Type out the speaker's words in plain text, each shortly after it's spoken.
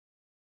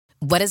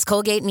What does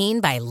Colgate mean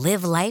by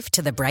live life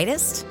to the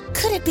brightest?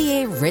 Could it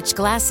be a rich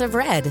glass of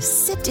red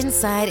sipped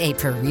inside a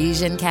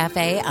Parisian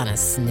cafe on a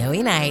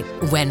snowy night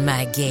when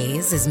my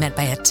gaze is met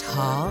by a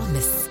tall,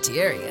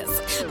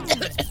 mysterious...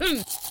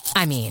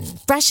 I mean,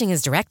 brushing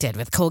is directed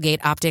with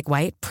Colgate Optic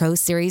White Pro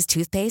Series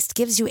toothpaste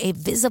gives you a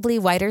visibly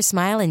whiter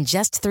smile in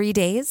just 3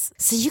 days,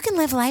 so you can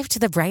live life to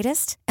the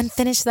brightest and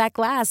finish that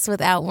glass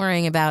without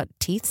worrying about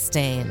teeth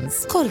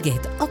stains.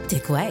 Colgate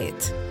Optic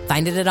White.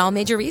 Find it at all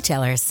major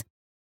retailers.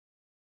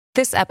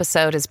 This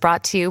episode is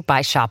brought to you by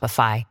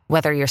Shopify.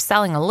 Whether you're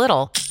selling a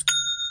little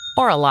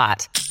or a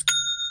lot,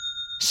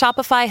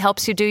 Shopify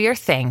helps you do your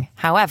thing,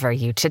 however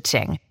you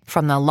cha-ching.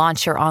 From the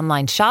launch your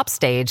online shop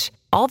stage,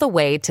 all the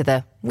way to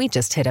the we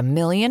just hit 1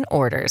 million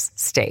orders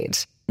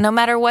stage. No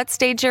matter what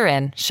stage you're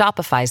in,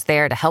 Shopify's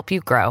there to help you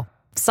grow.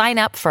 Sign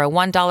up for a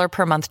 $1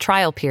 per month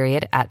trial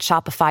period at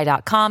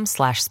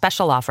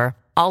shopify.com/special offer,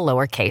 all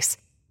lowercase.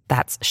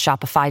 That's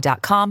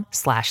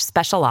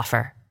shopify.com/special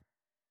offer.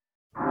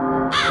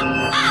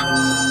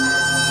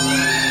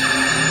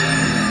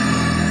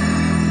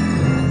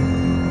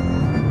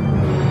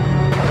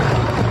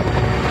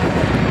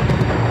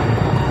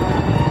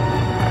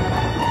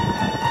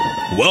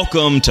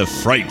 Welcome to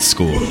Fright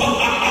School.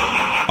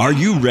 Are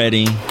you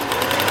ready?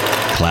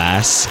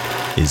 Class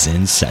is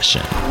in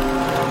session.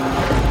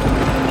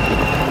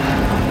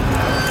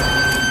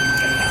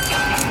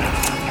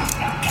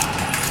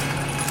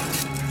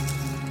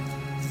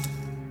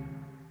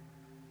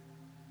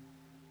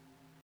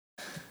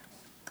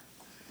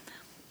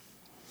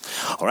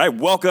 All right,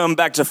 welcome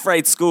back to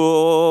Fright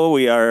School.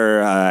 We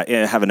are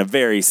having a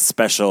very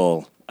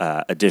special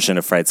edition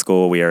of Fright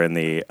School. We are in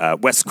the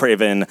Wes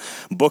Craven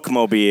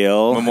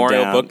Bookmobile.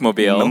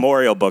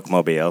 Memorial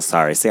Bookmobile.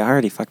 Sorry. See, I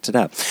already fucked it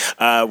up.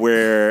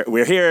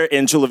 We're here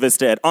in Chula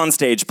Vista at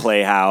Onstage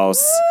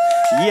Playhouse.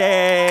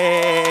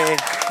 Yay!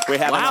 We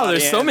have wow,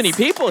 there's so many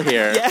people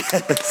here.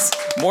 Yes.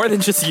 More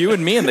than just you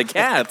and me and the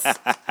cats.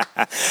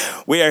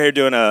 We are here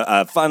doing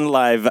a fun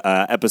live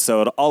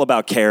episode all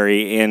about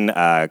Carrie in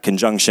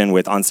conjunction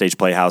with Onstage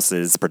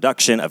Playhouse's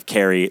production of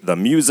Carrie the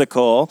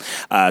Musical.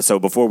 So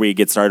before we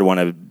get started, I want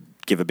to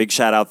give a big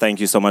shout out. Thank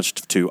you so much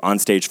to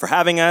Onstage for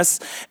having us.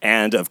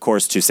 And of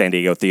course to San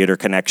Diego Theater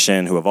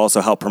Connection, who have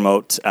also helped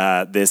promote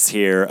this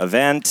here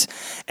event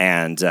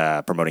and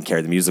promoting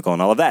Carrie the Musical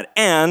and all of that.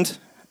 And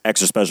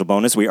extra special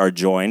bonus, we are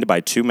joined by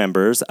two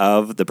members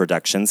of the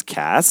production's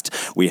cast.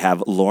 We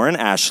have Lauren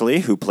Ashley,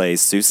 who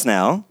plays Sue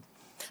Snell.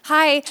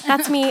 Hi,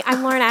 that's me.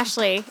 I'm Lauren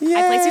Ashley. Yay.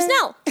 I play Sue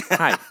Snell.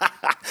 Hi.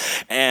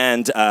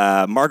 And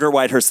Margaret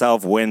White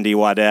herself, Wendy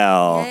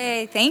Waddell.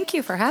 Hey, thank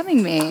you for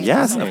having me.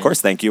 Yes, of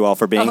course. Thank you all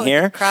for being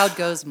here. The crowd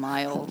goes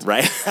mild.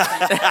 Right.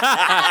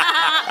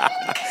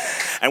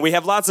 And we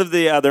have lots of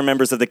the other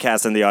members of the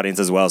cast in the audience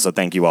as well, so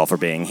thank you all for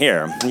being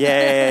here.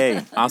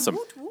 Yay. Awesome.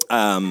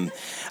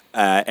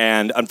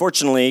 And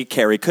unfortunately,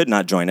 Carrie could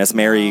not join us.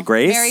 Mary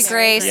Grace. Mary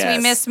Grace. Yes.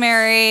 We miss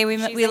Mary.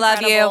 We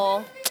love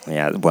you.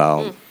 Yeah,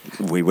 well,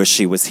 we wish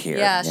she was here.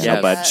 Yeah, you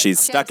know, but she's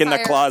stuck in the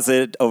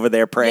closet over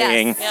there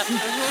praying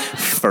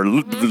for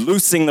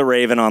loosing the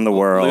raven on the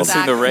world.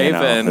 Loosing the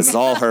raven. You know, it's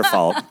all her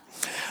fault.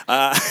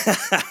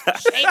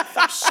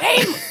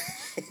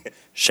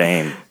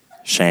 Shame.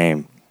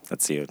 Shame.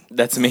 That's you.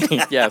 That's me,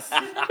 yes.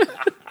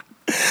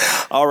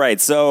 All right,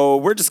 so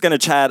we're just going to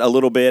chat a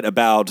little bit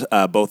about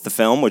both the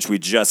film, which we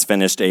just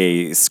finished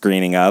a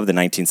screening of, the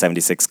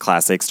 1976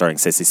 classic starring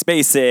Sissy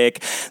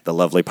Spacek, the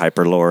lovely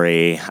Piper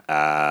Laurie,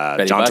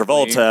 John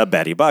Travolta,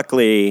 Betty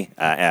Buckley,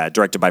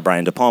 directed by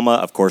Brian De Palma,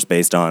 of course,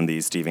 based on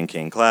the Stephen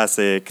King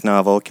classic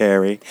novel,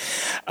 Carrie.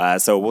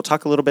 So we'll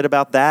talk a little bit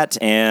about that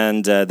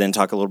and then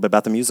talk a little bit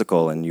about the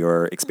musical and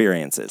your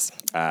experiences.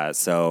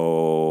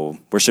 So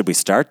where should we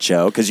start,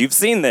 Joe? Because you've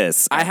seen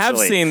this. I have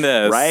seen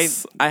this. Right?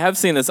 I have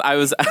seen this.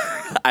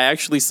 I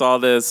actually saw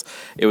this.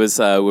 It was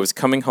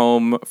coming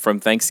home from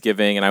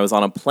Thanksgiving, and I was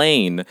on a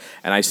plane,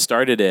 and I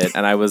started it,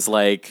 and I was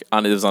like,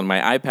 it was on my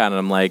iPad, and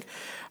I'm like,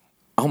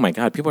 oh my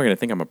God, people are going to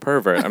think I'm a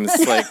pervert. I'm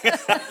just like,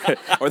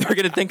 or they're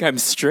going to think I'm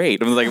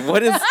straight. I'm like,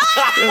 what's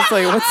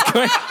going on?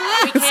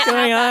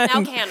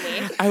 Now can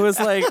we? I was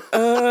like,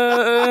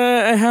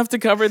 I have to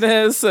cover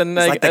this. And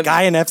it's like the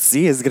guy in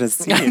FC is going to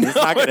see it. He's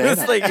not gonna...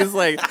 It's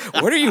like,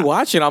 what are you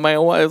watching on my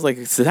own? I was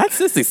like, so that's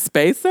Sissy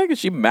Spacek? Is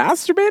she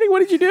masturbating?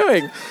 What are you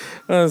doing?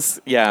 So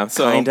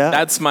Kinda.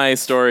 That's my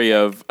story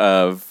of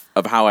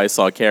how I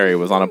saw Carrie.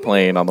 Was on a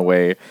plane on the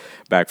way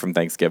back from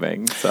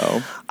Thanksgiving.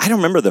 So I don't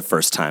remember the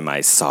first time I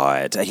saw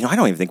it. I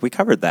don't even think we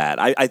covered that.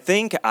 I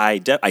think I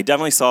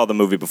definitely saw the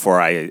movie before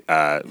I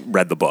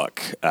read the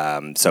book.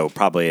 So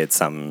probably it's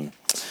some,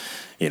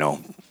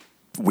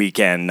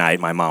 weekend night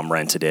my mom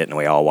rented it and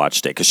we all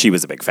watched it because she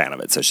was a big fan of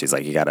it. So she's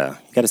like, you gotta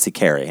see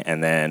Carrie.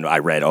 And then I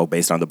read,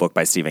 based on the book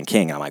by Stephen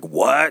King. I'm like,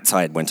 what? So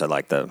I went to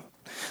the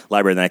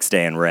library the next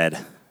day and read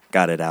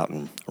got it out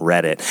and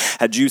read it.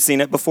 Had you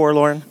seen it before,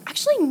 Lauren?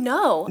 Actually,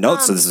 no. No,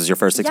 so this is your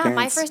first experience?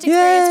 Yeah, my first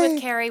experience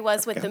with Carrie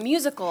was with the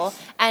musical,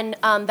 and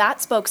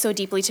that spoke so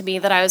deeply to me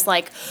that I was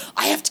like,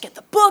 I have to get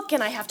the book,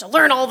 and I have to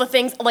learn all the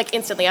things, like,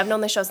 instantly. I've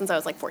known the show since I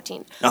was, like,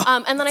 14.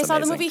 And then I saw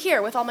the movie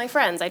here with all my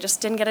friends. I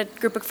just didn't get a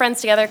group of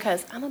friends together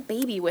because I'm a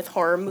baby with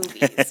horror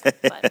movies.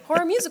 But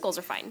horror musicals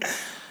are fine.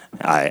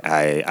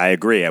 I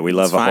agree. We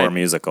love a horror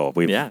musical.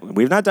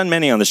 We've not done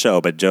many on the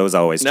show, but Joe's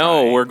always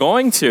trying. We're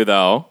going to,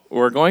 though.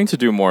 We're going to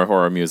do more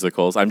horror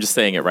musicals. I'm just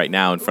saying it right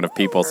now in front of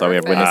people so we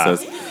have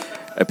witnesses.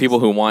 People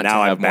who want to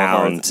have more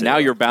horror. Now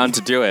you're bound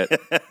to do it.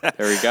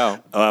 There we go.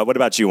 What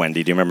about you,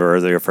 Wendy? Do you remember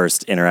your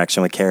first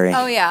interaction with Carrie?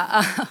 Oh,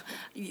 yeah.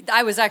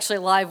 I was actually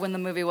live when the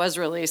movie was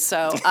released,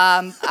 so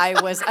I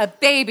was a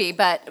baby.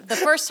 But the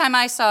first time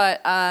I saw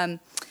it,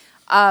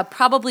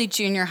 probably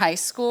junior high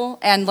school.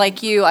 And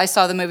like you, I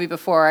saw the movie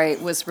before I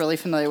was really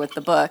familiar with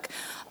the book.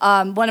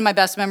 One of my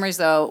best memories,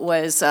 though,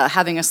 was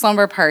having a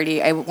slumber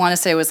party. I want to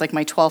say it was like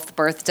my 12th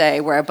birthday,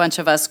 where a bunch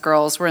of us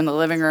girls were in the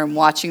living room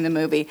watching the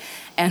movie,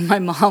 and my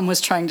mom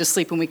was trying to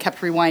sleep, and we kept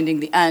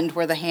rewinding the end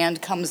where the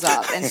hand comes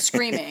up and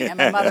screaming. And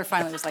my mother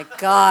finally was like,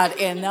 God,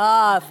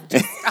 enough.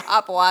 Just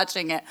stop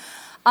watching it.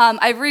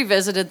 I've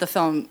revisited the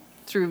film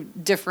through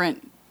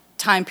different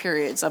time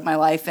periods of my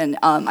life, and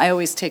I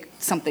always take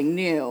something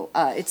new.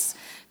 It's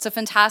a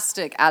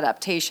fantastic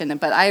adaptation,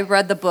 but I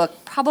read the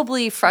book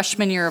probably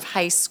freshman year of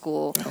high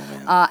school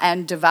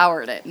and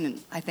devoured it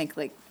in, I think,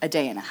 like a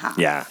day and a half.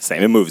 Yeah,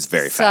 same. It moves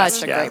very fast.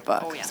 Such a great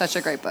book. Oh, yeah. Such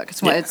a great book.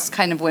 It's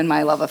kind of when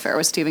my love affair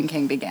with Stephen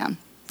King began.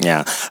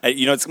 Yeah.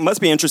 It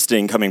must be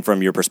interesting coming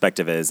from your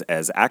perspective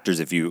as actors.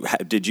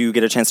 Did you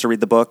get a chance to read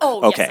the book?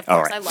 Oh, okay. Yes, of course.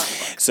 All right. I love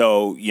the book.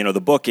 So, the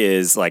book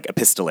is like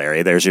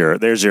epistolary. There's your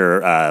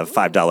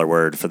 $5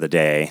 word for the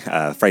day.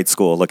 Fright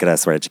School, look at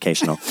us, we're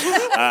educational.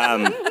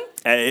 So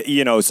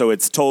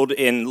it's told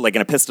in like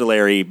an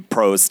epistolary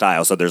prose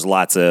style. So there's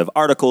lots of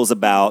articles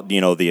about,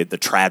 the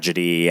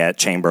tragedy at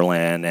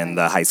Chamberlain and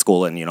the high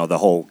school and, the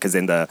whole, because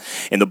in the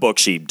book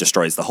she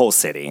destroys the whole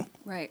city.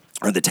 Right.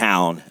 Or the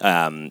town,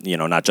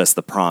 not just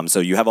the prom. So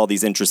you have all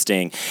these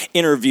interesting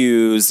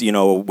interviews,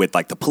 with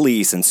like the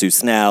police and Sue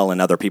Snell and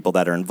other people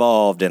that are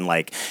involved, and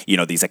like,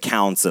 these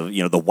accounts of,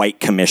 the White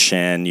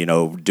Commission,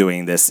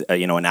 doing this,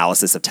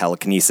 analysis of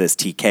telekinesis,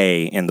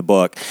 TK, in the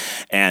book.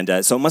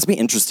 And so it must be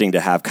interesting to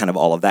have kind of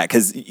all of that,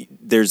 because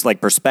there's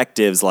like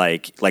perspectives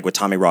like with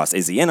Tommy Ross.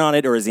 Is he in on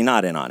it or is he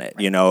not in on it?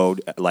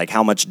 Like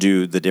how much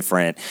do the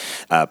different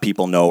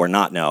people know or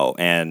not know?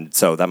 And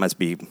so that must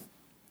be...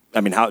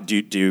 how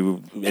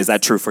is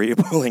that true for you,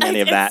 pulling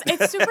any of that?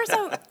 It's super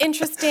so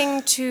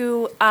interesting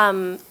to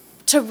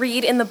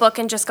read in the book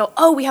and just go,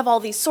 oh, we have all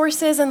these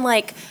sources, and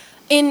like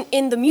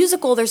in the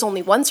musical, there's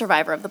only one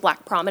survivor of the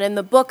Black Prom, and in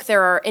the book,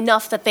 there are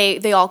enough that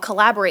they all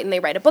collaborate and they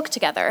write a book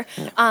together.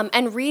 Yeah.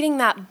 And reading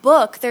that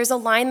book, there's a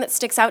line that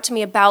sticks out to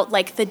me about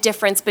like the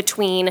difference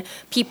between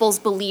people's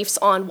beliefs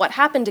on what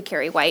happened to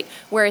Carrie White,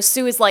 whereas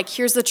Sue is like,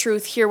 here's the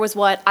truth, here was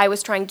what I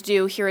was trying to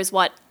do, here is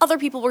what other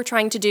people were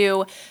trying to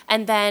do,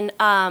 and then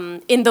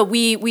in the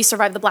We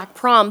Survived the Black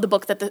Prom, the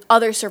book that the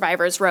other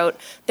survivors wrote,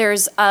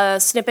 there's a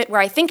snippet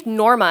where I think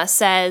Norma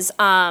says,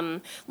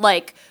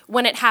 like,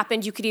 when it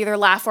happened, you could either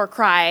laugh or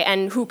cry,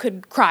 and who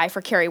could cry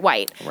for Carrie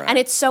White? Right. And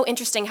it's so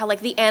interesting how,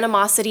 like, the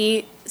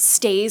animosity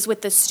stays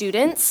with the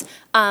students,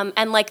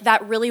 and, like,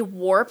 that really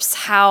warps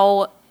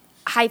how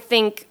I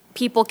think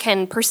people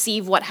can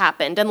perceive what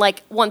happened. And,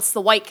 like, once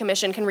the White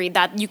Commission can read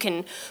that, you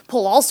can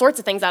pull all sorts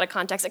of things out of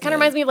context. It kind of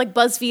reminds me of, like,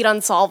 BuzzFeed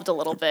Unsolved a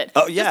little bit.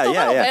 Oh, yeah, Just a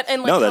little yeah. bit,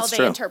 and, like, how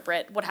they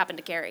interpret what happened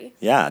to Carrie.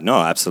 Yeah,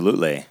 no,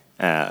 absolutely.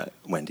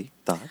 Wendy,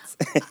 thoughts?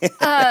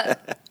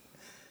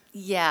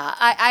 Yeah,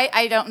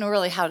 I don't know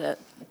really how to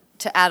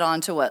add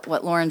on to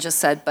what Lauren just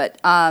said, but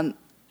I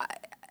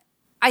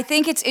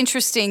think it's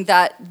interesting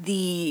that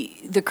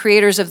the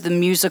creators of the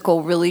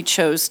musical really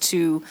chose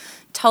to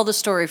tell the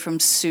story from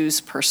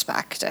Sue's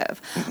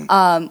perspective,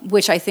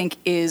 which I think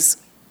is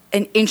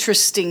an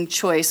interesting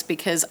choice,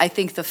 because I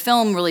think the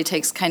film really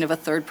takes kind of a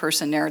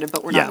third-person narrative,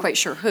 but we're not quite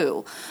sure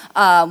who.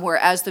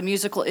 Whereas the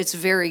musical, it's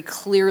very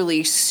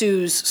clearly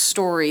Sue's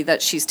story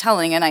that she's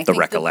telling, and I think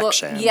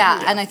recollection. The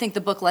book, and I think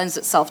the book lends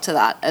itself to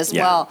that as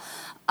well.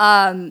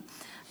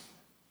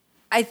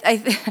 I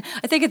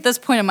think at this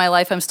point in my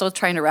life, I'm still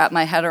trying to wrap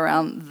my head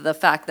around the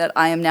fact that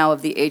I am now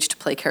of the age to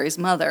play Carrie's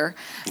mother,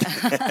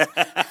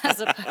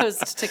 as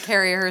opposed to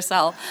Carrie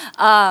herself.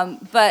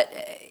 But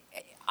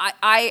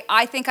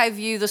I think I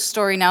view the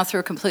story now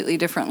through a completely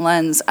different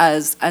lens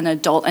as an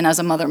adult and as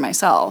a mother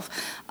myself,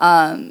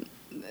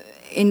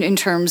 in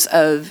terms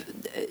of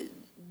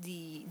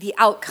the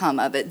outcome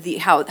of it,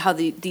 how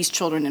these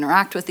children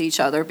interact with each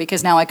other,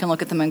 because now I can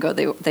look at them and go,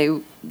 they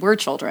were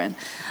children.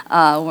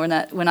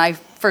 When I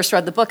first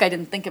read the book, I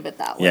didn't think of it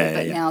that way,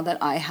 but now that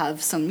I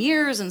have some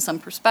years and some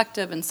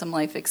perspective and some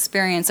life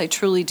experience, I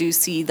truly do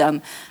see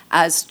them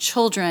as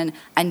children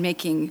and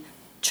making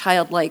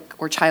childlike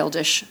or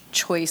childish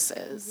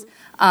choices.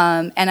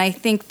 And I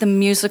think the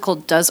musical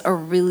does a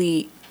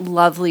really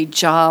lovely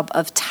job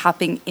of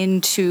tapping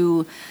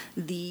into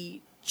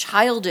the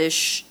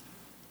childish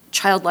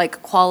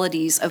childlike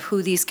qualities of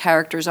who these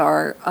characters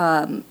are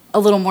a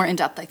little more in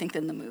depth, I think,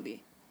 than the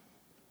movie.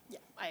 Yeah,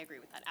 I agree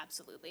with that,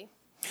 absolutely.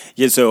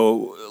 Yeah,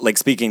 so like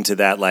speaking to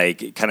that,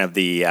 like kind of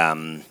the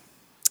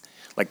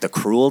like the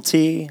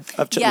cruelty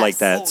of Yes. like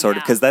that sort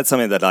of, because that's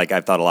something that like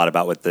I've thought a lot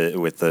about with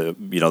the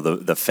you know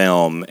the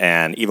film,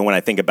 and even when I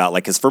think about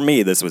like, because for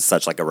me this was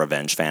such like a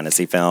revenge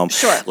fantasy film.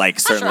 Sure. Like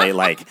certainly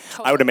like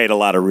I would have made a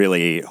lot of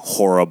really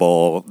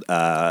horrible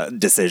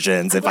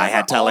decisions if I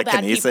had we're all bad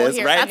people telekinesis.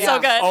 here. Right? That's so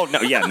good. Oh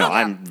no, yeah, no,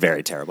 I'm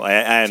very terrible,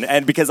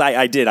 and because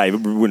I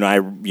when I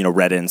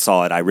read it and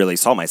saw it, I really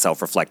saw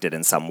myself reflected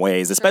in some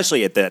ways,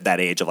 especially at that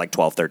age of like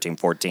 12, 13,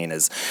 14,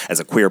 as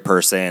a queer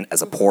person,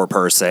 as a poor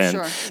person,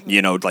 Sure.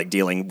 you know, like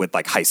dealing with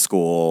like high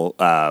school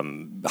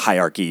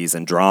hierarchies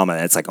and drama.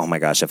 And it's like, oh my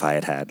gosh, if I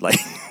had like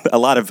a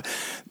lot of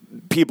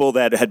people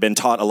that had been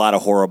taught a lot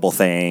of horrible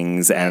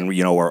things and,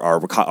 you know, are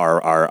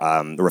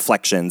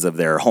reflections of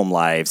their home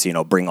lives, you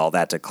know, bring all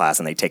that to class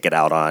and they take it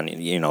out on,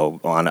 you know,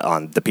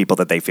 on the people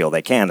that they feel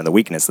they can and the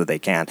weakness that they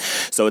can.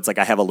 So it's like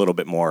I have a little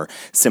bit more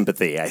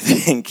sympathy, I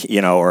think,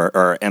 you know,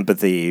 or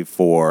empathy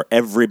for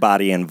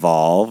everybody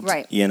involved,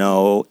 Right. you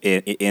know,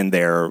 in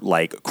their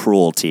like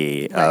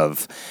cruelty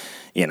of,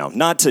 you know,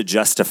 not to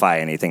justify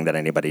anything that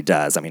anybody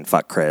does. I mean,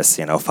 fuck Chris,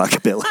 you know,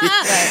 fuck Billy,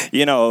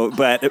 you know,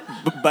 but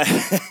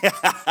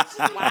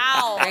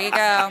Wow. There you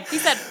go. He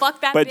said,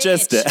 fuck that but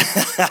bitch. just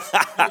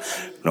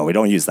no, we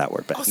don't use that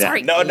word. But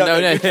sorry. no, you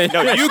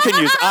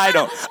can use.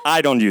 I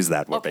don't use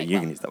that word, Okay, but you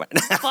can use that word.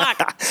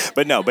 Fuck.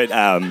 But no, but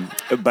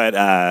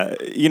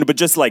you know, but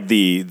just like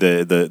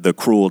the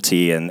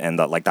cruelty and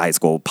the, like the high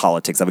school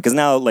politics of it, because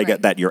now like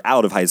Right. that you're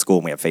out of high school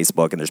and we have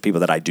Facebook and there's people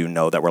that I do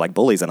know that were like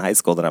bullies in high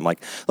school that I'm like,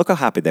 look how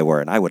happy they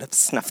were, and I would have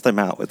snuffed them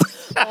out with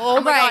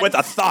Oh my God. with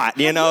a thought,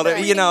 you know,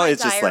 that, you know, My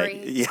it's just like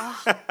diary.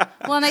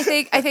 Well, and I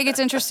think it's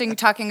interesting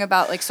talking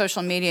about like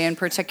social media in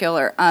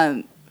particular.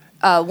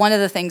 One of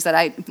the things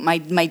that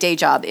my day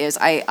job is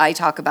I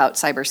talk about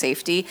cyber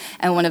safety,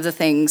 and one of the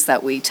things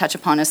that we touch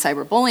upon is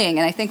cyberbullying.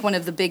 And I think one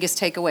of the biggest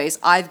takeaways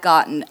I've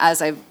gotten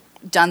as I've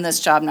done this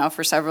job now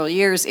for several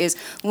years is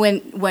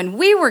when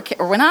we were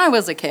or when I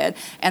was a kid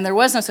and there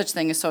was no such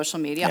thing as social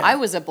media, Yeah. I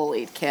was a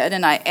bullied kid,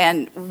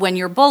 and when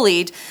you're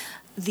bullied,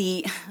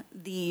 the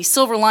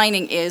silver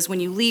lining is when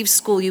you leave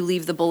school, you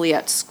leave the bully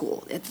at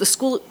school. If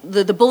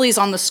the bully's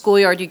on the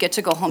schoolyard, you get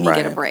to go home, you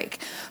get a Right. break.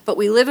 But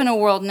we live in a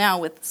world now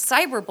with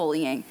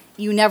cyberbullying,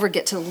 you never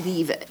get to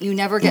leave it. You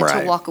never get to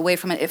Right. walk away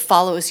from it. It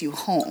follows you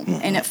home,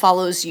 and it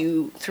follows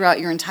you throughout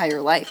your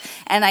entire life.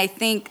 And I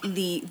think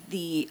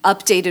the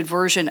updated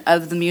version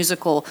of the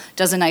musical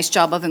does a nice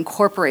job of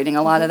incorporating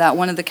a lot of that.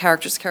 One of the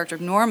character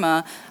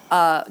Norma,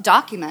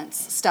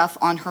 documents stuff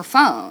on her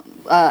phone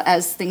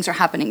as things are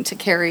happening to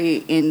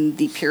Carrie in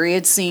the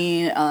period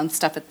scene,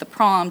 stuff at the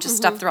prom, just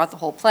stuff throughout the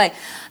whole play.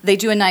 They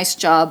do a nice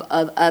job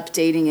of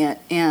updating it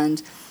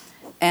and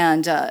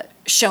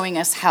showing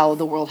us how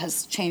the world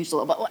has changed a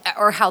little bit,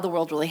 or how the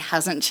world really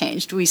hasn't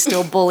changed. We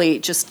still bully,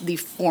 just the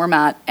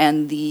format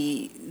and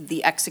the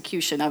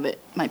execution of it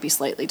might be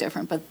slightly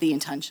different, but the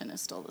intention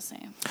is still the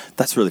same.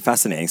 That's really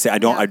fascinating. See, I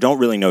don't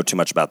really know too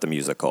much about the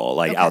musical,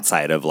 like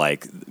outside of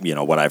like, you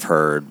know, what I've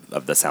heard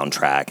of the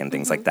soundtrack and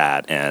things like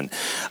that. And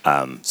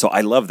so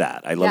I love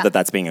that. I love Yeah. that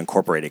that's being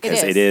incorporated,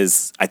 because It it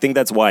is, I think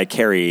that's why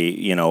Carrie,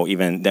 you know,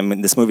 even, I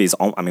mean, this movie is,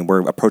 I mean,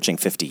 we're approaching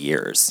 50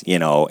 years, you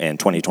know, in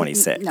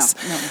 2026. No,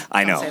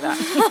 I know don't say that.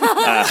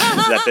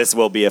 that this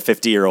will be a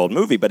 50-year-old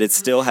movie, but it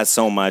still has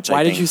so much.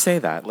 Why I did think, you say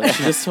that? Like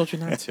she just told you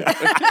not to.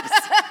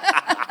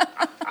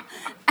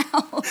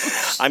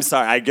 I'm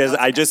sorry. I guess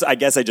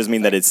I just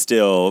mean that it's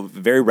still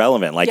very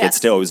relevant. Like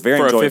Yes. it was very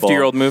For a enjoyable.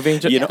 50-year-old movie,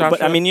 You know, but I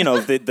Joshua? mean, you know,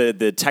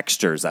 the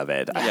textures of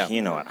it. Yeah.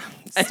 You know what?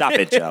 Stop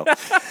it, Joe.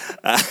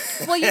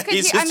 Well, you could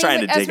He's hear, just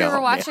trying to as dig we a were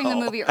hole. watching the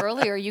No. movie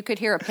earlier, you could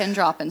hear a pin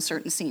drop in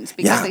certain scenes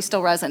because Yeah. they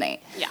still resonate.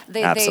 Yeah.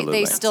 They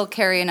Absolutely. still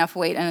carry enough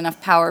weight and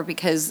enough power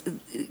because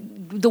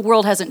the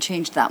world hasn't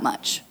changed that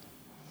much,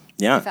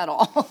 Yeah. if at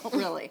all,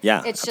 really.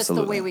 Yeah, It's just the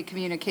absolutely. way we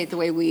communicate, the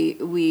way we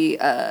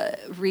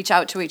reach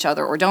out to each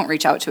other or don't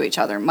reach out to each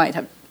other might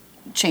have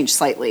changed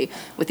slightly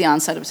with the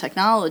onset of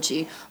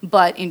technology,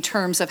 but in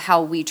terms of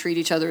how we treat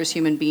each other as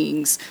human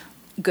beings,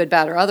 good,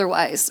 bad, or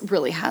otherwise,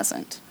 really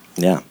hasn't.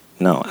 Yeah.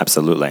 No,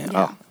 absolutely.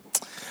 Yeah. Oh.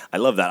 I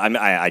love that.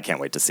 I can't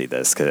wait to see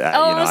this because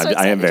Oh, you know I'm so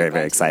I am excited very to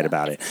very go excited to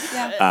about it.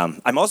 Yeah.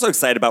 I'm also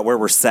excited about where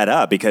we're set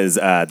up because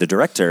the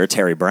director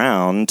Terry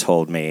Brown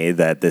told me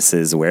that this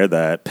is where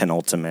the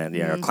penultimate,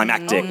 you know,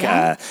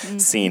 climactic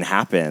scene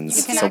happens.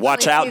 You can So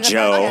watch actually out, see the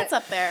Joe. bucket. It's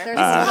up there. There's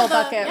a little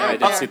bucket I right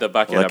did there. see the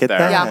bucket Look up at there.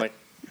 that. Yeah. I'm like,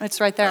 It's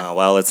right there.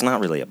 Well, it's not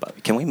really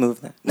above. Can we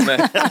move that?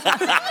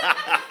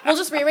 We'll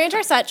just rearrange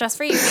our set just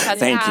for you because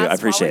Thank you. I while we're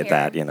appreciate here.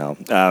 that. You know.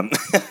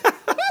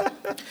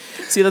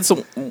 See, that's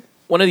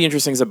one of the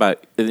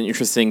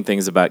interesting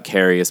things about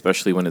Carrie,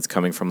 especially when it's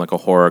coming from like a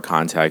horror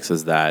context,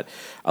 is that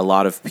a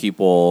lot of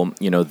people,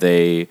 you know,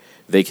 they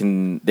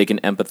can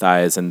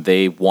empathize and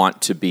they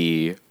want to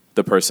be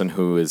the person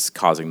who is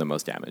causing the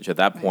most damage. At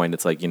that point,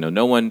 it's like, you know,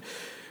 no one.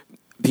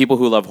 people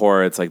who love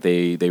horror, it's like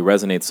they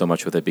resonate so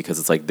much with it because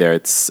it's like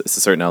it's a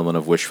certain element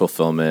of wish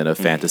fulfillment, of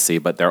fantasy,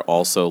 but they're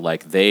also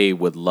like they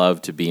would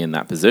love to be in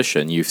that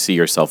position. You see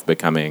yourself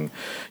becoming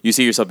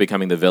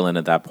the villain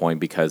at that point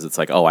because it's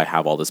like, oh, I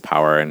have all this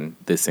power and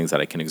these things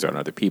that I can exert on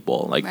other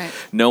people. Like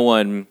no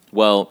one,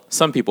 well,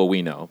 some people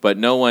we know, but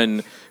no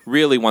one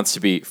really wants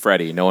to be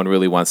Freddy. No one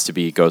really wants to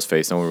be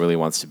Ghostface. No one really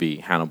wants to be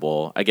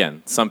Hannibal.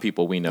 Again, some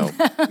people we know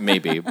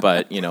maybe,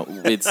 but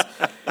it's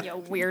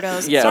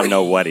weirdos. Yeah, Don't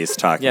know what he's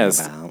talking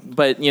about.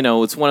 But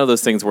it's one of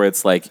those things where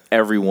it's like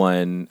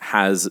everyone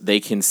they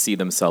can see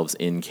themselves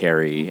in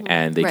Carrie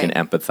and they can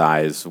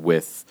empathize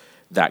with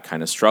that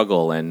kind of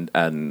struggle and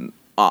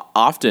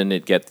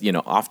often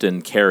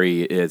often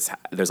Carrie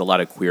there's a lot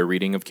of queer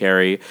reading of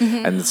Carrie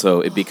and so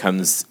it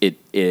becomes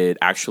it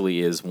actually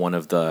is one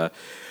of the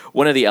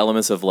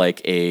elements of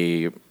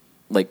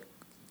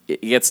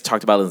it gets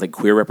talked about as like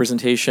queer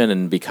representation,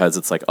 and because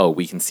it's like, oh,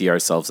 we can see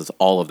ourselves as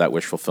all of that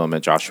wish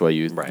fulfillment. Joshua,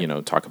 you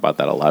talk about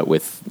that a lot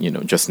with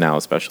just now,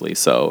 especially.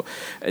 So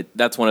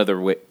that's one of the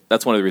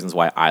reasons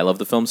why I love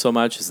the film so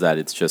much is that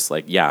it's just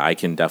like, yeah, I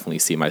can definitely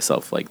see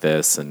myself like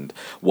this, and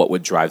what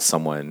would drive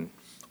someone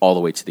all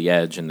the way to the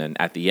edge, and then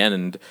at the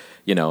end,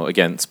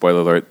 again,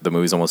 spoiler alert, the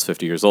movie's almost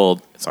 50 years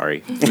old.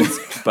 Sorry,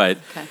 but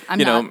okay.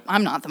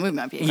 I'm not. The movie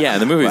might be. Yeah,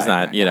 the movie's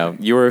not.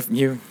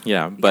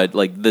 But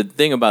like the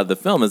thing about the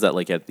film is that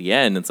like at the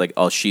end, it's like,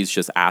 oh,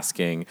 she's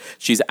asking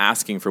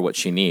for what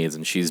she needs,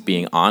 and she's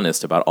being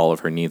honest about all of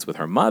her needs with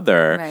her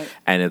mother,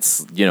 and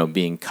it's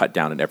being cut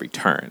down at every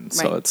turn.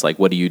 So it's like,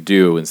 what do you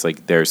do? And it's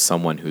like there's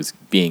someone who's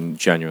being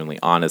genuinely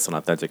honest and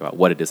authentic about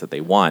what it is that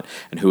they want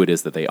and who it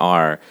is that they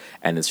are,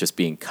 and it's just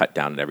being cut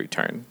down at every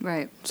turn.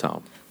 Right.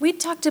 So. We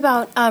talked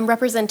about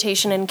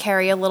representation in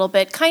Carrie a little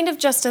bit, kind of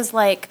just as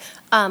like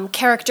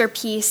character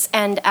piece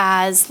and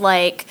as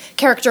like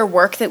character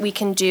work that we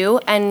can do.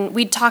 And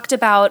we talked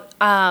about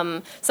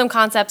some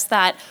concepts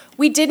that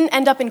we didn't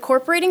end up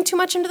incorporating too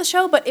much into the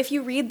show, but if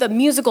you read the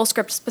musical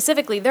script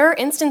specifically, there are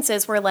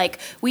instances where like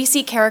we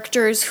see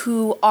characters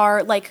who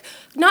are like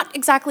not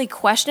exactly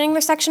questioning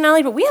their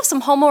sexuality, but we have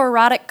some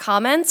homoerotic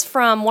comments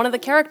from one of the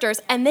characters,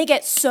 and they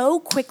get so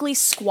quickly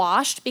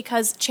squashed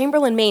because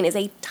Chamberlain, Maine is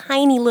a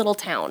tiny little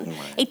town.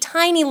 A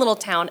tiny little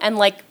town, and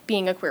like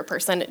being a queer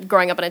person,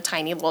 growing up in a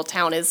tiny little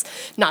town is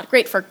not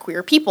great for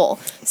queer people.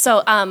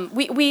 So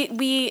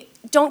we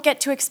don't get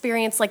to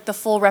experience like the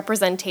full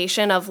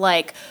representation of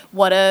like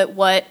what a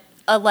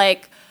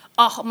like,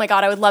 oh my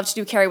God, I would love to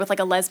do Carrie with like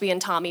a lesbian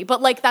Tommy,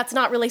 but like that's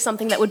not really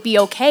something that would be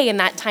okay in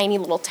that tiny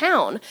little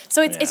town.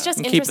 So it's just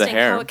interesting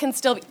how it can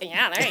still be.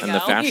 Yeah, there you go. And the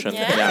fashion.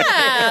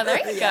 Yeah,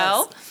 there you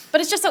go.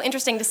 But it's just so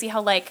interesting to see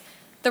how like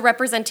the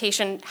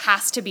representation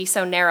has to be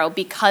so narrow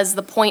because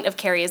the point of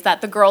Carrie is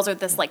that the girls are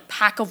this like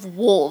pack of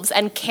wolves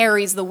and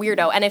Carrie's the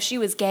weirdo. And if she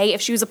was gay,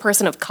 if she was a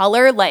person of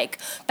color, like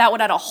that would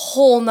add a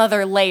whole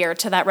nother layer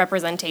to that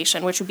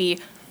representation, which would be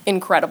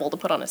incredible to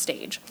put on a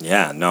stage.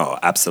 Yeah, no,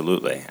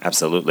 absolutely.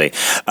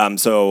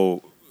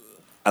 So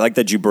I like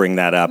that you bring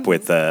that up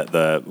with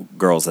the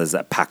girls as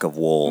a pack of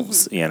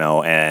wolves,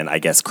 and I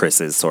guess Chris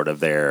is sort of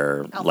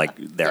their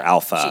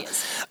alpha.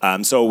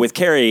 So with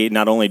Carrie,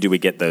 not only do we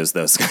get those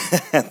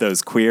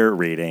those queer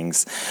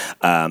readings,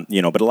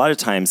 but a lot of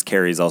times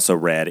Carrie's also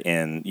read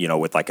in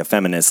with like a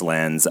feminist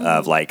lens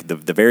of like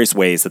the various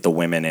ways that the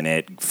women in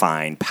it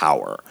find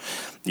power.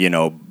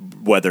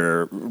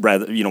 Whether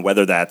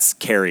that's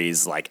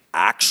Carrie's like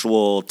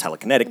actual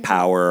telekinetic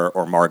power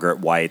or Margaret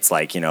White's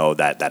like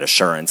that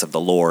assurance of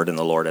the Lord, and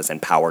the Lord has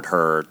empowered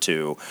her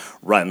to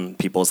run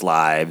people's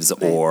lives,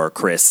 or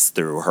Chris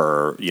through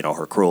her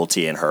her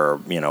cruelty and her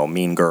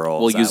Mean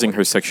Girls. Well, using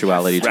her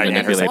sexuality to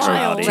manipulate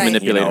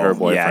her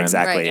boyfriend. Yeah,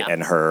 exactly.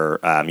 And her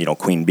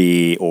Queen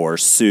Bee, or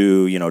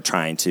Sue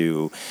trying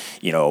to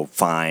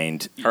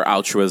find her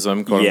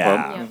altruism, quote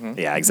unquote.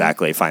 Yeah,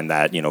 exactly. Find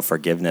that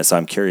forgiveness. So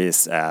I'm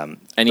curious.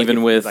 And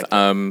even with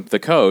the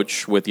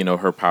coach, with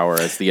her power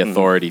as the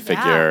authority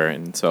figure,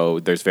 and so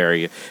there's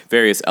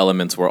various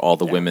elements where all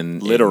the women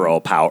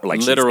literal power,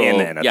 like literal,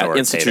 in an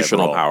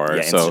institutional role. power.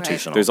 Yeah, so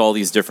institutional. There's all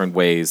these different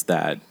ways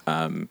that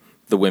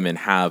the women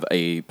have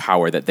a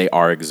power that they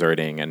are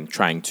exerting and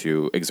trying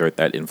to exert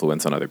that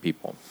influence on other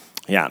people.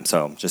 Yeah,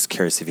 so just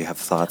curious if you have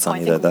thoughts on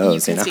either of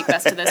those. You can speak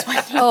best to this one.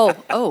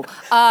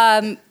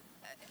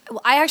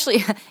 I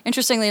actually,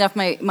 interestingly enough,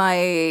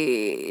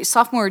 my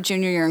sophomore,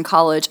 junior year in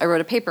college, I wrote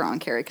a paper on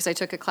Carrie because I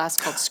took a class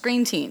called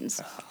Screen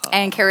Teens.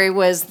 And Carrie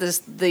was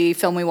the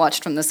film we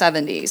watched from the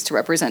 70s to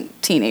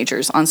represent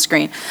teenagers on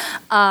screen.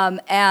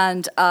 I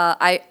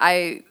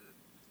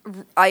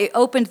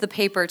opened the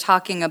paper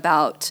talking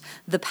about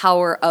the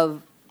power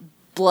of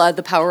blood,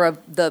 the power of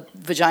the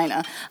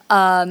vagina,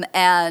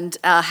 and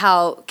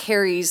how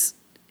Carrie's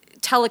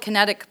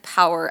telekinetic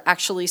power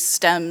actually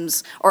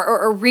stems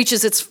or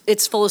reaches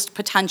its fullest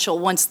potential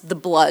once the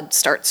blood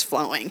starts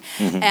flowing.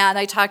 And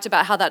I talked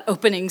about how that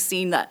opening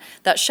scene, that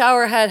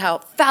shower head, how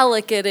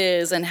phallic it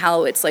is, and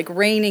how it's like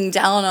raining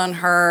down on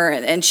her,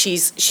 and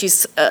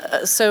she's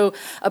so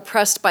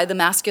oppressed by the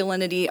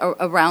masculinity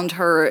around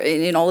her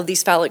in all of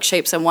these phallic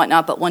shapes and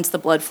whatnot. But once the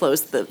blood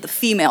flows, the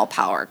female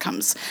power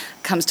comes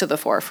to the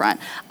forefront.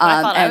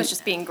 I thought I was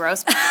just being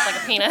gross, but it's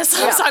like a penis.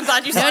 So I'm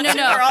glad you said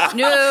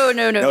No.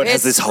 No, it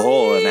has this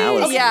whole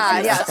analysis.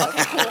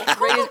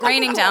 It's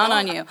raining down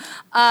on you.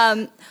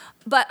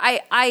 But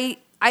I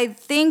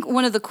think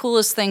one of the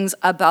coolest things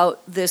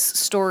about this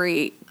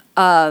story,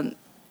 and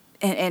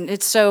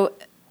it's so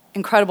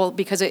incredible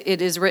because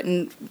it is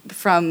written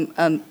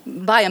from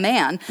by a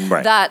man,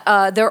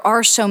 that there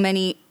are so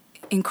many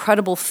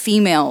incredible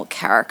female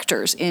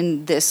characters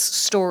in this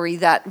story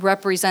that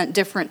represent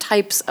different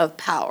types of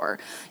power.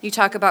 You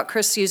talk about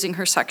Chris using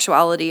her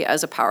sexuality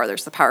as a power.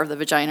 There's the power of the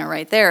vagina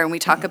right there. And we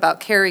talk about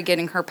Carrie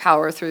getting her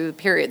power through the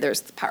period. There's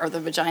the power of the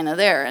vagina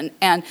there.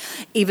 And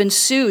even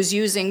Sue's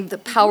using the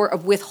power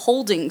of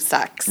withholding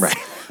sex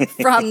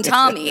from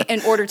Tommy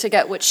in order to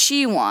get what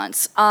she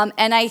wants.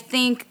 And I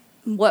think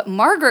what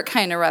Margaret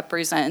kind of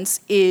represents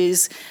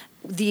is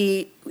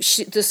the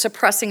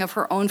suppressing of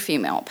her own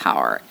female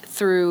power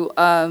through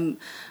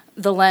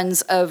the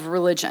lens of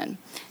religion,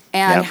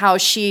 and how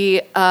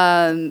she,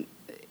 the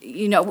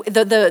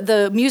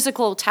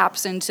musical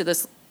taps into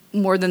this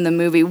more than the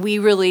movie. We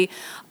really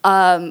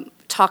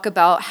talk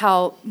about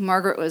how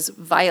Margaret was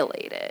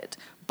violated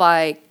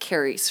by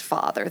Carrie's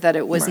father, that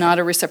it was not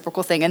a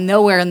reciprocal thing. And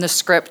nowhere in the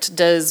script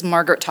does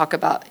Margaret talk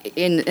about,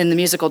 in the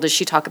musical, does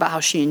she talk about how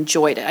she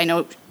enjoyed it. I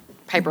know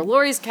Piper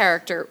Laurie's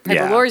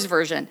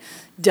version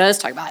does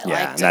talk about it,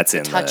 like that's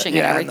the touching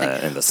and everything.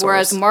 In the source.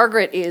 Whereas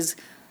Margaret is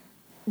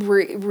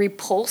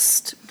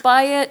repulsed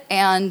by it,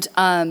 and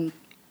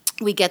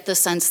we get the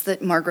sense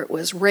that Margaret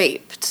was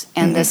raped,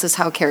 and this is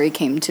how Carrie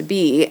came to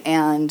be.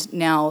 And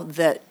now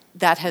that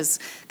has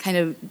kind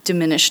of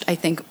diminished, I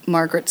think,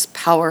 Margaret's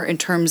power in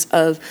terms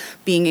of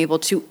being able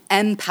to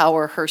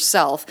empower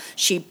herself.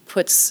 She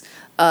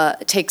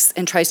takes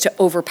and tries to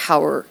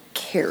overpower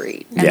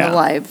Carrie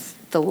and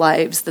the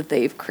lives that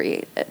they've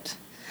created.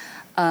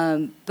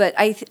 But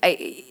I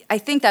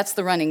think that's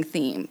the running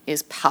theme,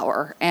 is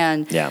power,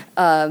 and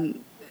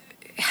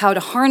how to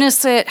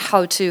harness it,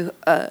 how to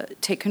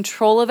take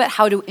control of it,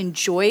 how to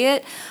enjoy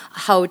it,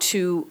 how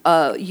to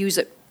use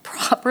it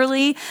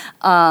properly,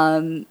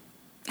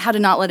 how to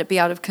not let it be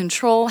out of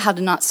control, how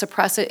to not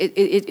suppress it.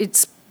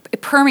 It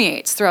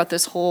permeates throughout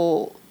this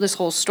whole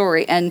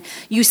story, and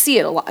you see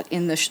it a lot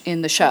in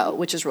the show,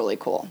 which is really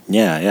cool.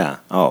 Yeah.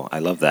 Oh, I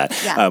love that.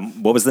 Yeah.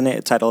 What was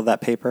the title of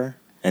that paper?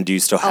 And do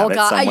you still have it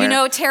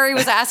somewhere? Terry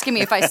was asking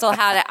me if I still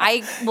had it.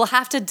 I will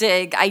have to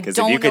dig. I don't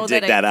know. If you could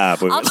dig that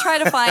up. I'll try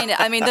to find it.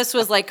 I mean, this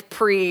was like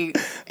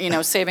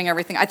saving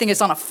everything. I think it's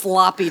on a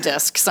floppy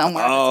disk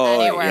somewhere.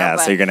 Anywhere, yeah.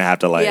 So you're gonna have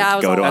to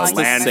go to a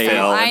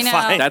landfill and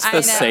find. That's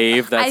the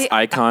save. That's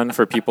icon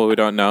for people who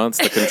don't know. It's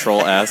the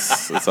Control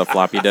S. It's a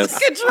floppy disk.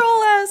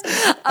 Control S.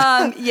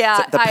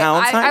 The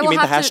pound sign. You mean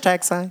the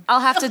hashtag sign? I'll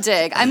have to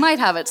dig. I might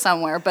have it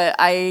somewhere, but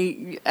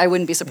I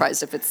wouldn't be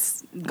surprised if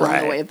it's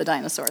gone the way of the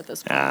dinosaur at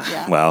this point.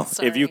 Yeah. Well,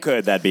 if you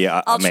could, that'd be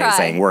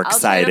amazing. We're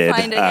excited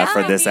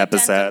for this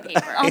episode.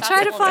 I'll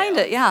try to find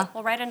it,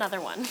 We'll write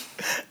another one.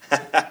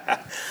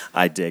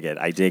 I dig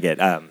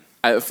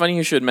it. Funny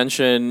you should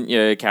mention,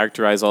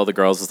 characterize all the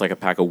girls as like a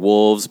pack of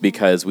wolves,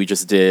 because we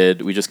just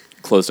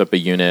closed up a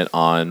unit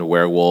on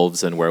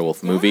werewolves and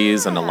werewolf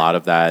movies, and a lot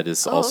of that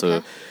is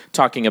also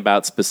talking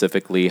about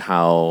specifically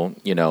how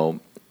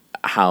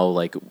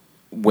like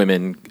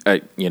women,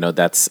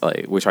 that's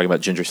like, we're talking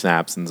about ginger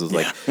snaps, and it's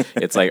like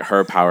it's like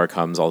her power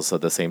comes also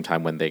at the same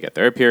time when they get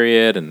their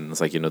period, and it's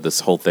like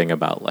this whole thing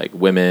about like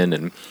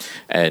women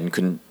and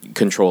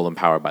control and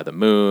power by the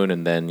moon,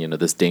 and then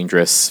this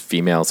dangerous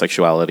female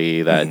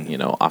sexuality that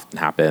often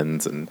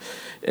happens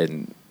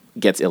and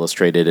gets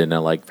illustrated in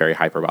a like very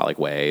hyperbolic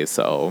way.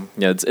 So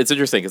it's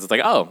interesting because it's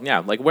like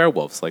like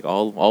werewolves, like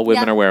all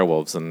women are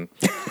werewolves, and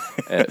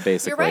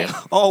basically You're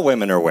right. all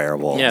women are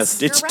werewolves. Yes.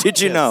 Did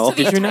you know?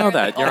 Did you know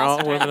that you're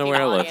all women are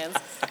werewolves?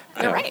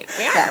 You're right.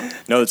 We are.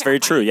 No, it's very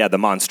true. Yeah, the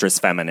monstrous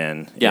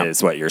feminine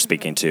is what you're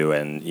speaking to,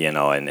 and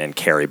and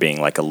Carrie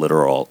being like a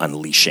literal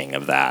unleashing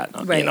of that,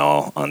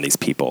 on these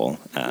people.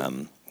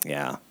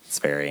 It's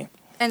very.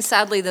 And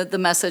sadly, the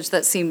message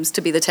that seems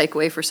to be the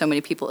takeaway for so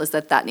many people is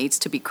that needs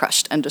to be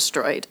crushed and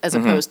destroyed, as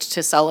opposed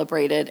to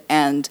celebrated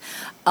and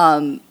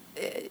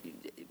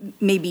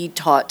maybe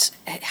taught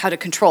how to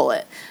control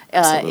it.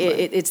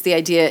 It's the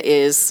idea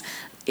is,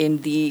 in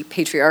the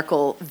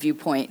patriarchal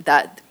viewpoint,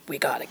 that we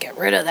got to get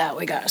rid of that,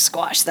 we got to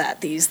squash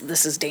that.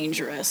 This is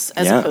dangerous,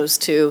 as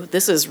opposed to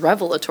this is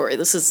revelatory.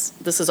 This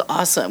is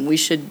awesome. We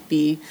should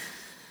be.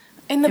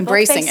 In the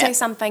embracing book, they say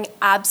something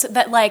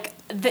that like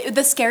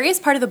the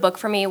scariest part of the book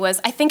for me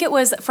was, I think it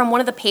was from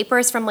one of the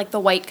papers from like the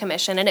White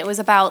Commission, and it was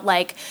about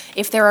like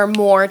if there are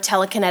more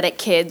telekinetic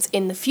kids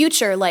in the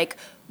future, like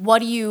what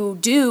do you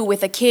do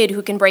with a kid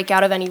who can break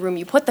out of any room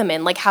you put them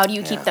in? Like, how do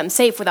you keep them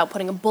safe without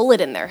putting a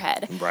bullet in their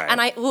head? Right. And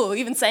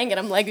even saying it,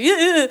 I'm like,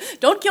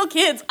 don't kill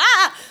kids.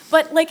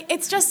 But like,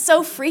 it's just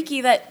so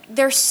freaky that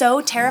they're so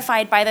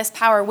terrified by this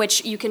power,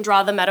 which you can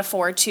draw the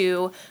metaphor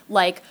to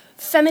like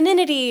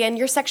femininity and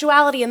your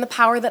sexuality and the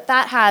power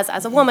that has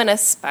as a woman,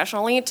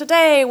 especially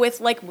today with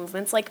like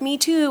movements like Me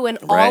Too and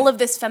all of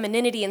this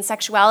femininity and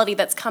sexuality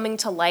that's coming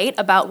to light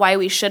about why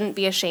we shouldn't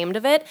be ashamed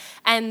of it.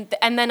 And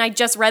then I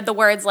just read the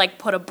words like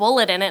put a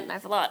bullet in it, and I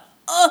thought,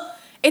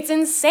 it's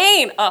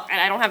insane. And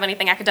I don't have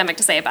anything academic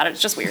to say about it.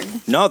 It's just weird.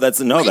 No,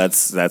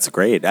 that's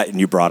great. And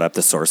you brought up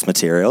the source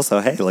material, so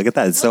hey, look at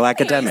that. It's so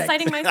academic. Are you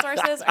citing my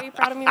sources? Are you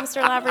proud of me,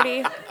 Mr.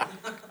 Laverty?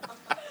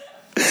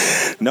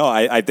 No,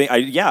 I think,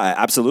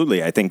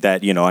 absolutely. I think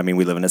that, we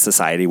live in a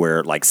society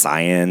where like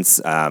science,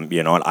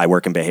 and I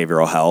work in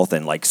behavioral health,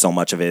 and like so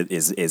much of it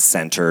is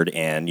centered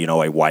in,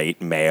 a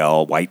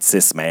white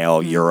cis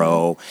male,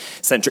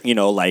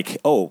 Euro-centric,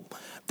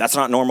 that's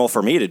not normal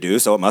for me to do,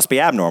 so it must be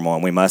abnormal,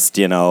 and we must,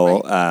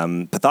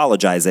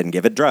 pathologize it and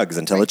give it drugs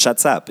until it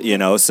shuts up,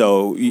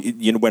 So,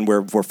 when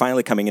we're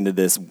finally coming into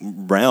this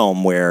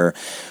realm where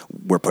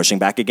we're pushing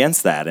back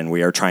against that, and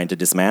we are trying to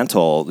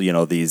dismantle,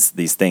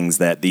 these things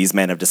that these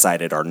men have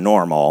decided are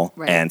normal,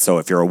 and so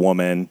if you're a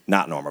woman,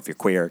 not normal. If you're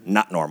queer,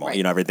 not normal.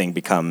 Everything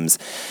becomes,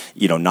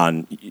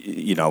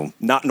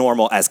 not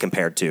normal as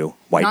compared to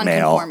white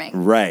male.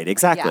 Right?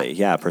 Exactly.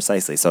 Yeah,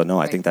 precisely. So no,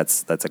 I think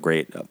that's a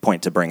great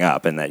point to bring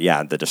up, and that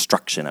the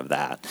destruction of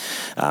that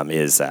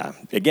is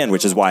again,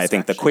 which is why I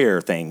think the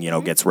queer thing,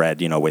 gets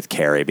read, with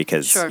Carrie,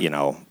 because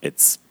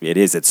it's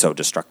so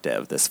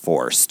destructive, this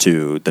force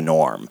to the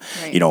norm,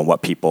 and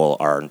what people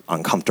are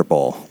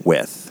uncomfortable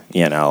with,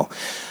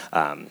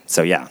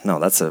 So yeah, no,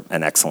 that's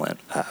an excellent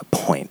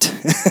point.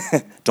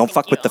 Don't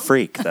fuck with the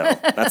freak, though.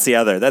 That's the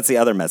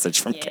other message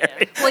from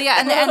Carrie. Well,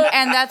 yeah,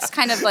 and that's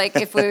kind of like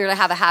if we were to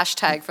have a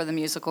hashtag for the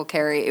musical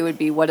Carrie, it would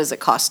be "What does it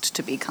cost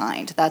to be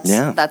kind?"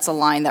 That's a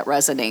line that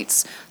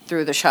resonates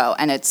through the show,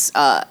 and it's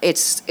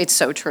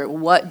so true.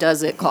 What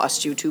does it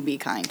cost you to be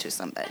kind to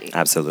somebody?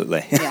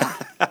 Absolutely. Yeah.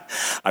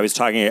 I was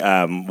talking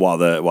while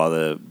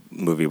the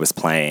movie was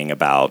playing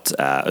about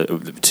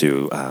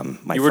to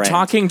my You were friend.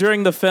 talking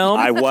during the film?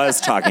 I was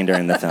talking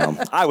during the film.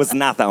 I was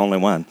not the only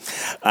one.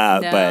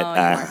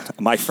 But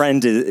my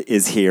friend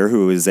is here,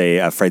 who is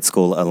a Fright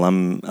School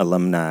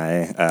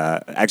alumni.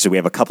 Actually, we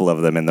have a couple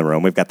of them in the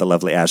room. We've got the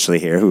lovely Ashley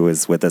here, who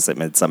is with us at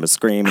Midsummer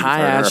Scream.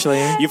 Hi,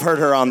 Ashley. You've heard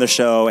her on the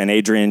show, and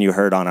Adrian, you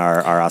heard on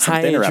our Awesome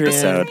Hi, Dinner Adrian.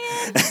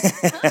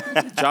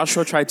 episode.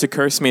 Joshua tried to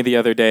curse me the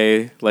other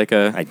day.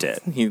 I did.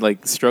 He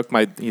stroked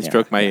my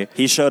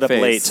He showed up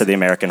face. late to the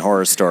American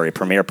Horror Story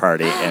premiere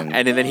party,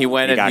 and then he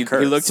went and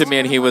he looked at me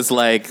and he was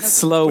like,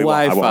 slow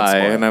I won't Wi-Fi.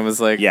 spoil it. And I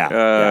was like,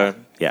 Yeah,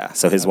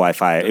 so his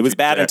Wi-Fi, it was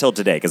bad until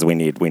today, because we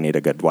need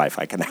a good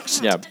Wi-Fi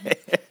connection. Yeah.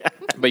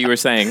 But you were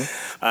saying?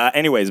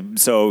 Anyways,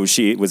 so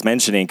she was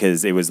mentioning,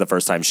 because it was the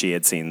first time she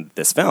had seen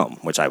this film,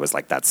 which I was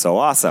like, that's so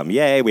awesome.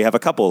 Yay, we have a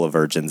couple of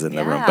virgins in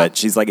the room. But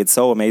she's like, it's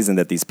so amazing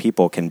that these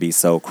people can be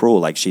so cruel.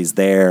 Like, she's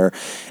there.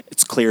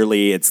 It's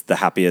the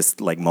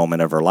happiest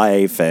moment of her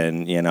life.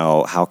 And,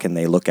 how can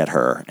they look at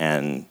her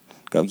and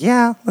go,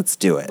 yeah, let's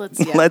do it. Let's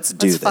do let's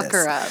this. Fuck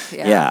her up.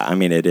 Yeah, I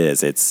mean, it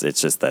is. It's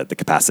just the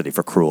capacity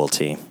for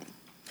cruelty.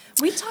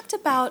 We talked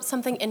about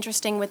something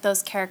interesting with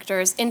those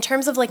characters in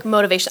terms of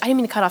motivation. I didn't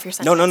mean to cut off your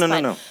sentence.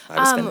 No. I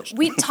was finished.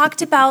 We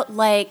talked about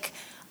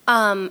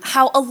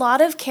how a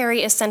lot of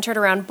Carrie is centered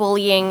around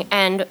bullying,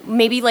 and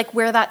maybe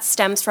where that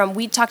stems from.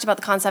 We talked about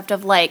the concept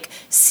of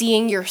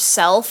seeing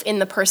yourself in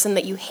the person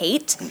that you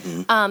hate.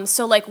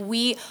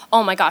 Mm-hmm.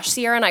 Oh my gosh,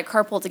 Sierra and I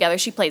carpool together.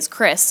 She plays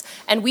Chris,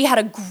 and we had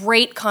a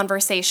great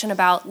conversation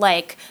about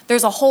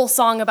there's a whole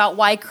song about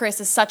why Chris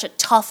is such a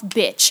tough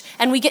bitch,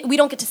 and we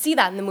don't get to see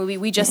that in the movie.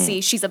 We just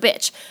see she's a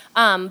bitch.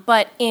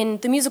 But in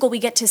the musical, we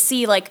get to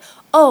see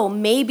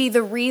maybe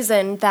the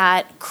reason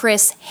that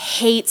Chris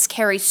hates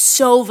Carrie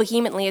so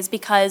vehemently is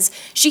because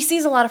she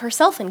sees a lot of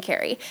herself in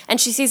Carrie,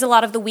 and she sees a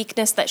lot of the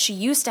weakness that she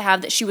used to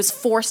have that she was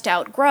forced to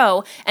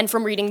outgrow. And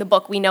from reading the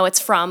book, we know it's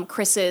from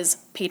Chris's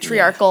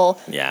patriarchal,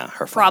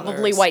 her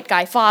probably white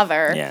guy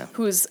father,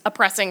 who's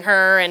oppressing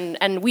her.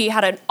 And we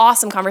had an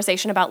awesome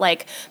conversation about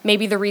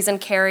maybe the reason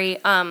Carrie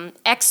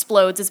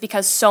explodes is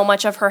because so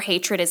much of her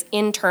hatred is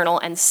internal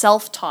and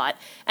self-taught.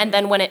 And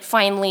then when it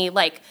finally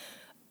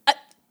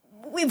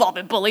we've all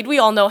been bullied. We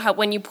all know how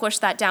when you push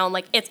that down,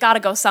 it's got to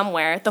go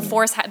somewhere. The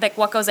force,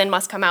 what goes in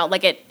must come out.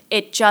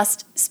 It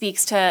just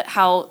speaks to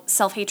how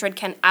self-hatred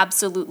can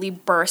absolutely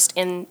burst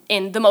in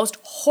the most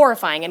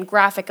horrifying and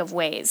graphic of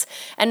ways.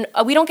 And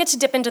we don't get to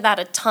dip into that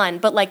a ton,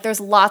 but there's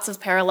lots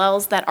of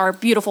parallels that our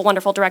beautiful,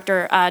 wonderful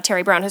director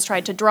Terry Brown has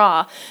tried to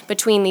draw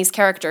between these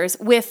characters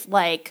with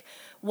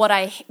what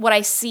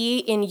I see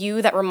in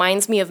you that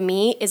reminds me of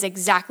me is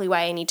exactly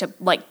why I need to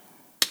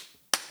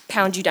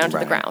pound you down to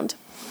the ground.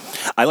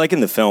 I like in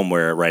the film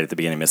where right at the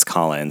beginning, Miss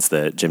Collins,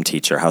 the gym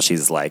teacher, how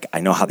she's like, I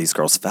know how these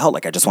girls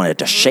felt. I just wanted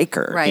to shake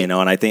her, right. And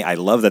I think I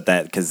love that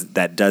because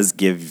that does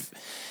give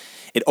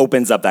it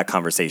opens up that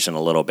conversation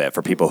a little bit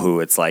for people who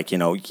it's like,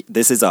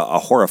 this is a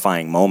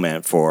horrifying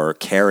moment for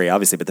Carrie,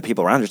 obviously, but the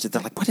people around her,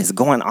 they're like, what is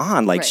going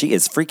on? Like, she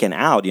is freaking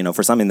out,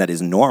 for something that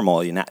is normal,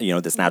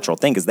 this natural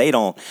thing, because they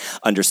don't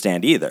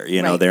understand either.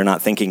 They're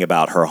not thinking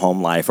about her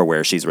home life or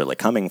where she's really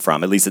coming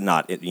from. At least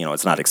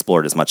it's not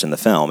explored as much in the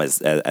film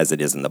as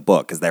it is in the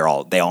book, because they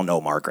all know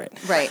Margaret.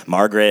 Right.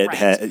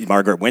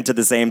 Margaret went to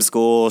the same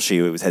school. She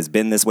has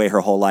been this way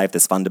her whole life,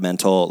 this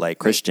fundamental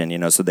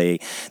Christian, so they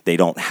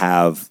don't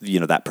have,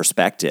 that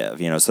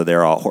perspective, so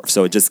they're all,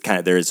 so it just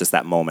there is just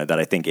that moment that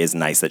I think is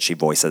nice that she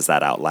voices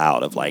that out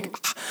loud of like,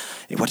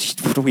 what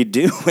do we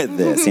do with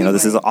this?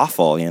 This is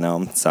awful,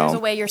 so. There's a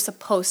way you're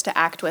supposed to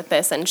act with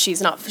this, and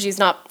she's not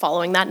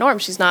following that norm.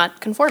 She's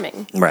not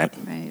conforming. Right.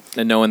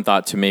 And no one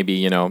thought to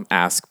maybe,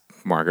 ask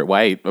Margaret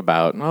White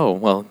about,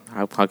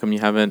 how come you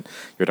haven't,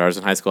 your daughter's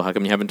in high school, how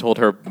come you haven't told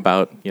her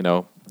about,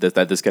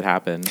 that this could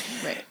happen?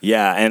 Right.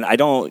 Yeah, and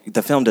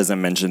the film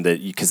doesn't mention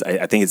that, because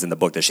I think it's in the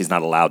book that she's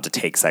not allowed to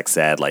take sex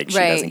ed, she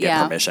doesn't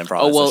get permission for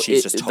all that. So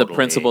she's just totally, the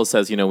principal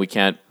says, we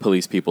can't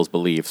police people's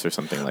beliefs or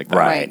something like that.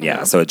 Right,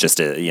 yeah. So it just,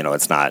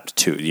 it's not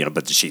too,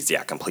 but she's,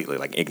 completely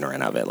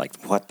ignorant of it. Like,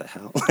 what the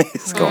hell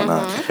is going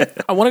on?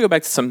 I want to go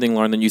back to something,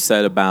 Lauren, that you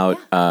said about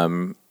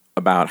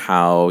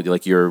how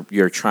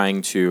you're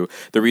trying to,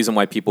 the reason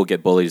why people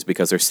get bullied is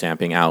because they're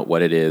stamping out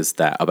what it is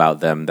that about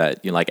them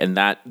that you like, and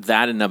that in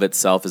and of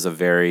itself is a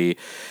very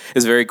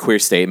queer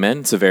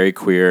statement. It's a very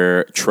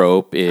queer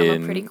trope in.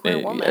 I'm a pretty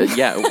queer woman.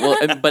 Yeah, well,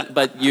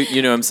 but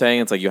you know what I'm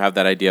saying? It's like you have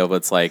that idea of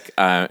it's like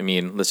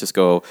let's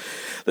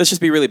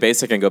just be really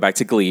basic and go back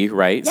to Glee,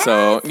 right?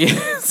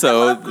 Yes.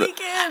 So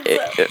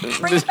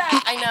Bring it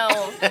back. I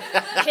know.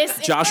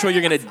 Joshua,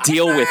 you're gonna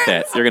deal with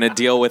it. You're gonna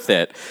deal with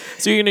it.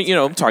 So you're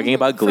gonna talking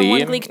about Glee. From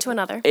one Gleek to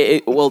another.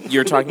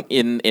 You're talking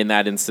in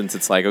that instance.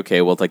 It's like,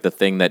 okay, well, it's like the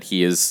thing that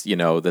he is,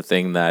 the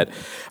thing that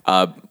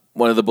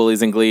one of the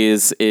bullies in Glee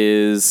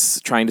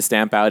is trying to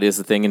stamp out is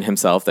the thing in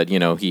himself that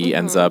he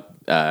ends up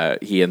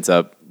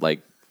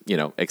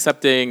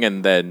accepting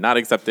and then not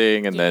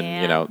accepting and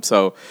then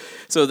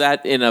so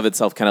that in of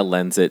itself kind of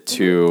lends it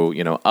to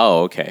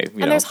okay.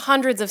 There's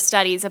hundreds of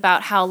studies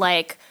about how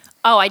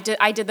I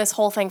did this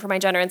whole thing for my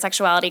gender and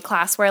sexuality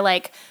class where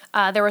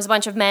there was a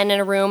bunch of men in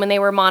a room and they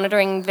were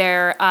monitoring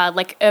their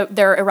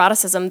their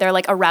eroticism, their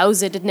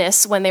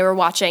arousedness when they were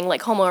watching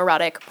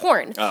homoerotic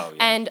porn. Oh,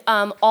 yeah. And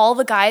all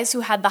the guys who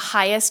had the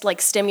highest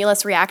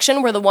stimulus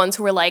reaction were the ones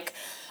who were like,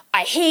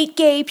 I hate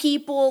gay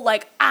people,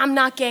 I'm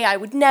not gay, I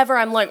would never,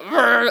 I'm like,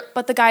 "Rrr."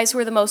 But the guys who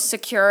were the most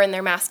secure in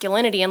their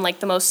masculinity and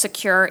the most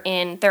secure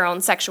in their own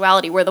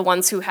sexuality were the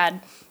ones who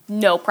had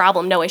no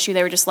problem, no issue.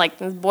 They were just like,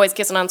 boys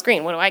kissing on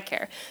screen, what do I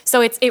care?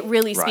 So it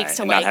really speaks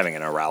to not having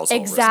an arousal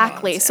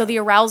exactly. response, So the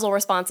arousal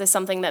response is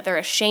something that they're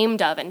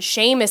ashamed of, and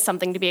shame is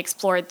something to be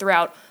explored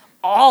throughout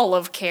all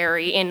of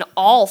Carrie in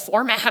all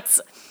formats.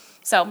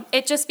 So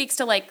it just speaks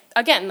to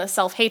again, the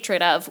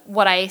self-hatred of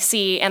what I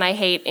see and I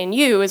hate in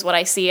you is what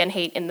I see and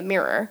hate in the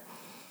mirror.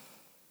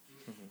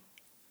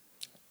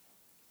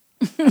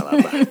 I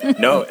love that.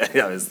 No,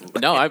 that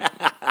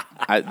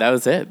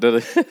was it.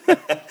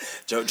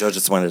 Joe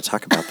just wanted to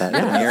talk about that.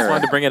 Yeah, I just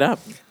wanted to bring it up.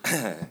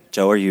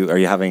 Joe, are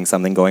you having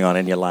something going on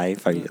in your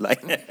life? Are you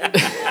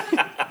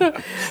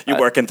you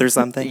working through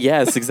something?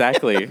 Yes,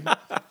 exactly.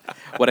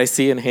 What I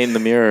see and hate in the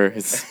mirror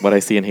is what I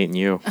see and hate in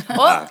you.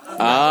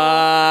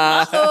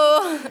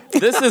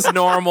 This is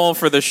normal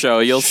for the show.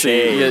 You'll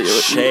see.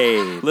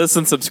 Shade.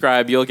 Listen,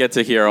 subscribe. You'll get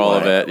to hear all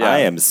of it. Yeah. I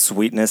am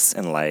sweetness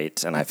and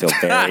light, and I feel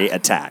very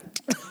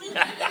attacked.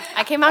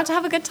 I came out to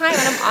have a good time,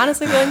 and I'm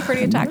honestly feeling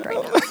pretty attacked right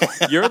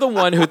now. You're the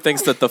one who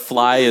thinks that The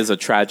Fly is a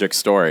tragic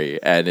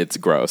story, and it's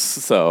gross.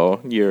 So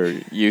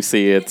you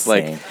see, it's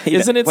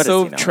isn't it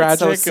so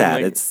tragic? It's so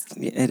sad.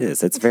 It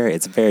is. It's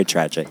very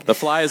tragic. The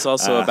Fly is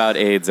also about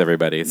AIDS,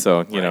 everybody.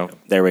 So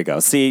there we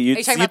go. See,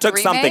 you took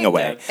something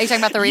away. Are you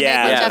talking about the remake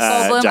with Jeff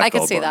Goldblum? I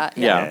could see that.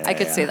 Yeah. I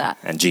could see that.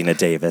 And Gina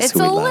Davis. It's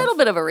a little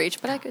bit of a reach,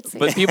 but I could see.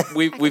 But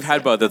we've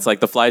had both. It's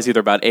The Fly is either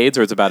about AIDS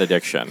or it's about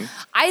addiction.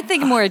 I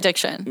think more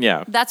addiction.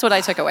 Yeah, that's what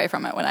I took away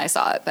from it when I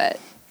saw it. But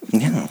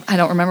I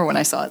don't remember when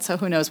I saw it, so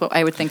who knows what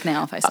I would think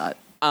now if I saw it.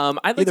 I'd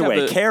like Either to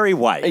way, Carrie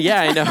White.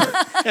 Yeah, I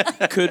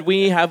know. Could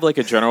we have a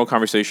general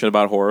conversation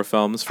about horror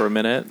films for a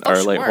minute, or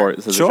sure. horror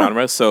as a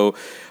genre? So,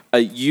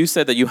 you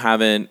said that you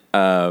haven't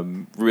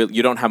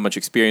you don't have much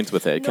experience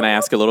with it. Can I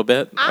ask a little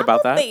bit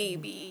about that?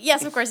 Baby.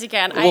 Yes, of course you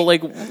can. Well,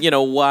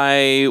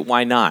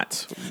 why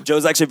not?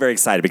 Joe's actually very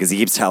excited because he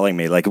keeps telling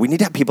me we need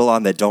to have people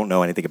on that don't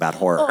know anything about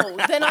horror. Oh,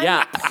 then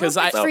I'm because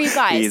for you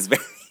guys.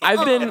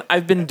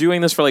 I've been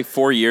doing this for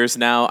 4 years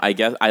now. I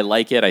guess I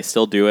like it. I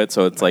still do it.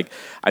 So it's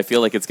I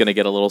feel like it's gonna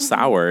get a little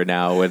sour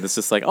now, and it's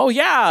just oh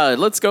yeah,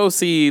 let's go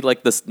see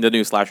the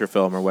new slasher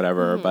film or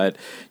whatever. But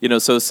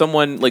so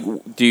someone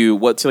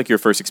what's your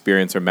first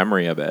experience or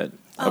memory of it?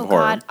 Oh of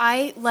horror?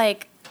 God,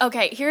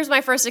 okay, here's my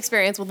first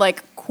experience with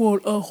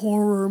quote a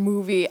horror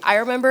movie. I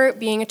remember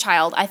being a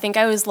child. I think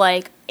I was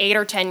 8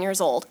 or 10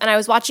 years old, and I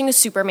was watching a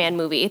Superman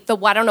movie.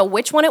 I don't know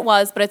which one it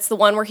was, but it's the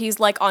one where he's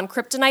like on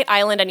Kryptonite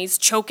Island and he's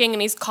choking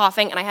and he's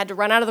coughing, and I had to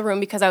run out of the room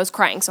because I was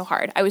crying so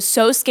hard. I was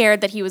so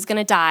scared that he was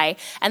gonna die.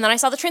 And then I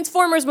saw the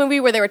Transformers movie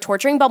where they were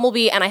torturing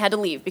Bumblebee, and I had to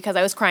leave because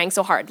I was crying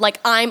so hard. Like,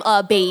 I'm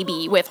a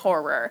baby with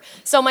horror.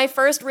 So my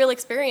first real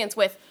experience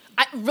with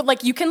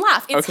you can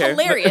laugh. It's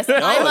hilarious. No,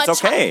 it's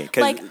okay.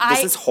 Because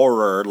this is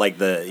horror, like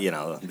the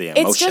emotion.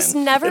 It's just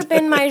never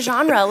been my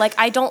genre. Like,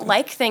 I don't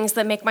like things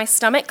that make my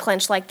stomach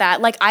clench like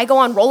that. Like, I go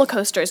on roller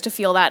coasters to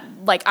feel that.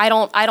 Like, I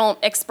don't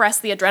express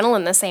the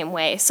adrenaline the same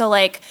way. So,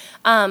 like,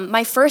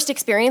 my first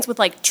experience with,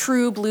 like,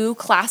 true blue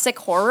classic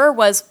horror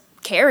was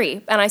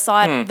Carrie. And I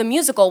saw it, the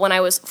musical, when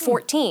I was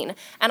 14.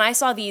 And I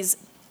saw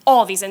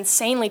all these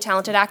insanely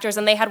talented actors,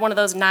 and they had one of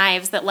those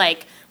knives that,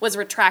 like, was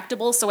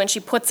retractable, so when she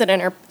puts it in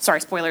her, sorry,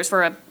 spoilers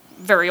for a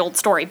very old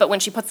story, but when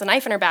she puts the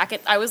knife in her back,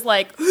 I was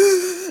like,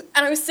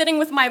 and I was sitting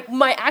with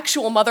my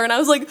actual mother, and I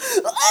was like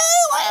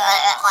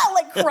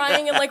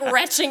crying and like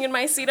retching in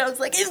my seat. I was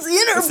like, it's in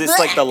her back. Is this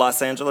like the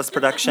Los Angeles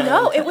production?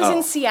 No, it was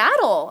in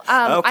Seattle.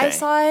 I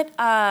saw it,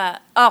 I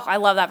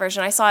love that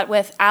version. I saw it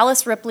with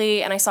Alice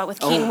Ripley, and I saw it with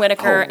Keaton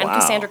Whitaker and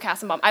Cassandra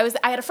Cassenbaum.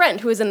 I had a friend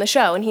who was in the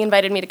show, and he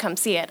invited me to come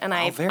see it, and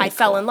I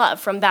fell in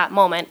love from that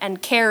moment.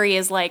 And Carrie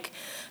is like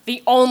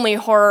the only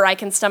horror I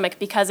can stomach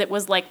because it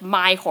was like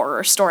my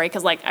horror story,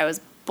 because like I was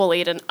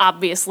bullied, and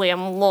obviously I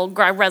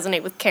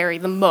resonate with Carrie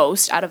the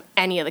most out of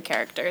any of the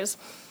characters.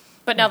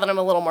 But now that I'm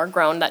a little more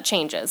grown, that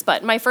changes.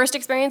 But my first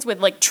experience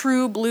with like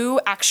true blue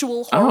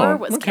actual horror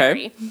was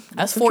Carrie.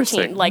 I was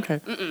 14. Like,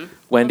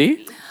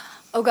 Wendy?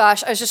 Oh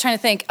gosh, I was just trying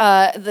to think.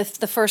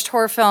 The first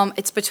horror film,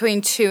 it's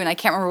between two, and I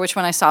can't remember which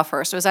one I saw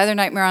first. It was either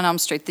Nightmare on Elm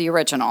Street, the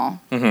original,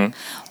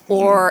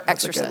 or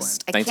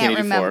Exorcist. I can't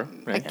remember.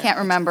 Right? I can't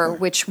remember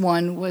which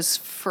one was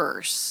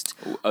first.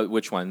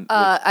 Which one?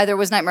 Either it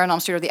was Nightmare on Elm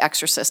Street or The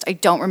Exorcist. I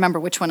don't remember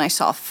which one I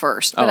saw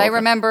first, but I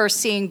remember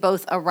seeing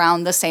both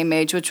around the same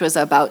age, which was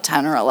about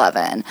 10 or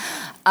 11.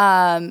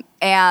 I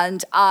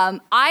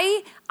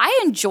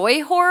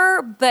enjoy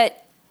horror, but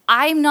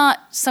I'm not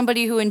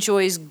somebody who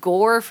enjoys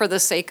gore for the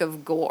sake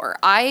of gore.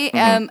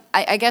 I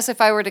guess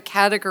if I were to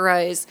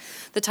categorize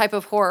the type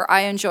of horror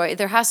I enjoy,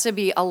 there has to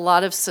be a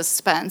lot of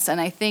suspense. And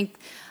I think,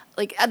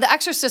 like, The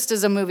Exorcist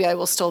is a movie I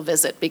will still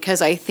visit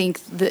because I think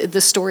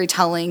the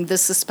storytelling, the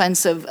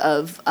suspense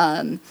of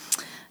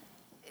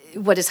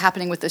what is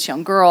happening with this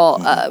young girl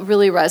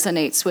really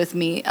resonates with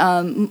me.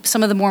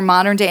 Some of the more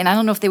modern day, and I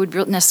don't know if they would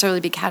necessarily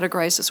be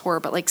categorized as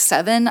horror, but like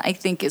Seven, I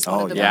think is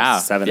one of the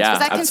most. Seven. Is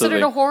that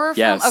considered a horror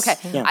film? Yes. Okay.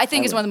 Yeah, I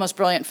think it's one of the most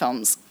brilliant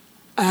films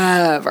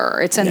ever.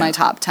 It's in my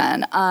top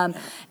 10.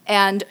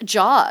 And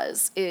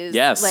Jaws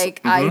is like,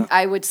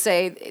 I would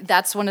say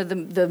that's one of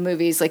the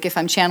movies, like if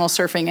I'm channel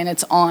surfing and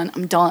it's on,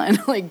 I'm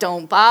done. Like,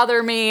 don't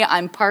bother me.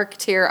 I'm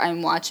parked here.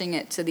 I'm watching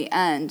it to the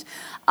end.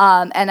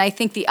 And I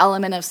think the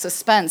element of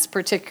suspense,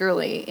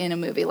 particularly in a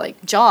movie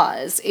like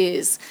Jaws,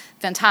 is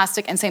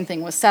fantastic. And same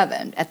thing with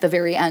Seven, at the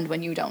very end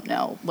when you don't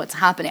know what's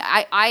happening.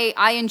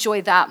 I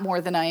enjoy that more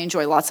than I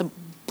enjoy lots of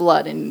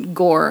blood and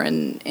gore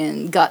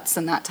and guts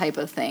and that type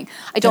of thing.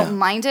 I don't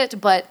mind it,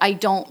 but I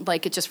don't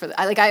like it just for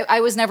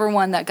I was never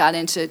one that got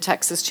into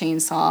Texas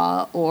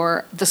Chainsaw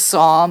or the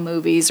Saw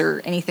movies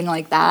or anything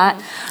like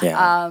that.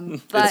 Yeah.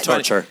 But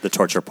the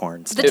torture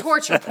porn. The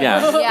torture porn.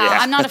 Yeah,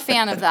 I'm not a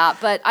fan of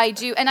that, but I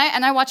do, and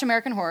I watch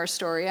American Horror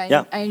Story.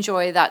 I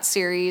enjoy that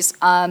series.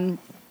 I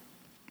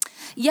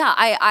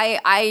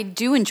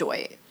do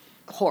enjoy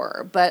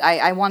horror, but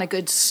I want a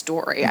good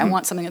story. I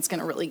want something that's going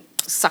to really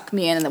suck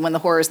me in, and then when the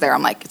horror's there,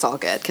 I'm like, it's all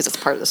good because it's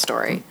part of the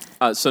story.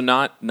 So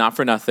not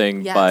for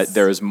nothing, but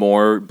there is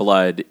more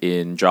blood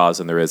in Jaws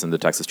than there is in the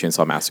Texas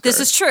Chainsaw Massacre. This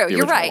is true.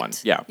 You're right. One.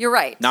 Yeah, you're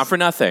right. Not for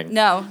nothing.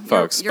 No,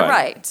 folks. You're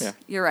right. Yeah.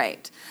 You're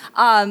right.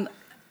 But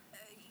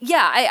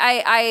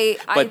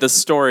the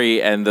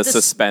story and the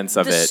suspense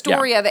of it. The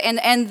story of it,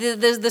 and the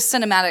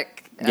cinematic.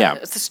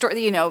 The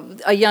story,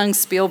 a young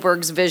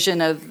Spielberg's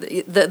vision of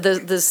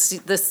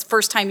this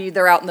first time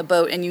they're out in the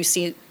boat and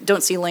you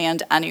don't see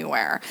land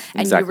anywhere,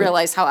 and you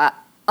realize how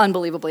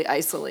unbelievably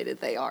isolated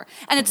they are.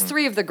 And it's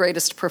three of the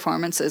greatest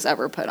performances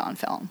ever put on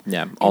film.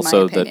 Yeah. In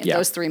Also, my opinion.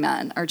 Those three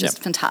men are just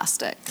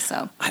fantastic.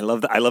 So I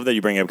love that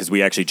you bring it up because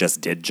we actually just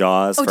did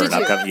Jaws for an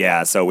upcoming.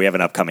 Yeah, so we have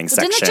an upcoming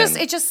section.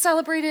 Didn't it just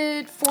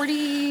celebrated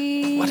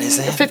 40? What is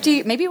it?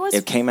 50? Maybe it was.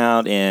 It came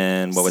out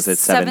in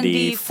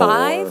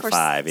 75 or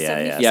 5?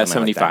 Yeah,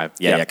 75.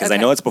 Yeah, because I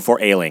know it's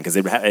before Alien because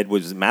it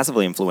was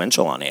massively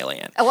influential on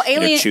Alien. Well,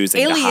 Aliens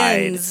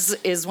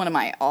is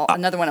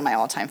another one of my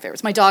all-time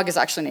favorites. My dog is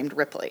actually named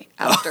Ripley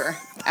after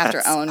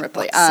Ellen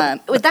Ripley. Awesome.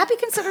 Would that be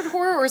considered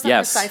horror, or is that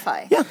for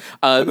sci-fi? Yeah,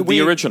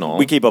 the original.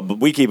 We keep a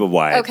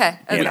wide. Okay.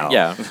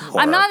 Yeah.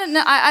 Horror. I'm not.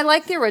 I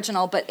like the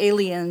original, but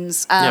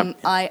Aliens.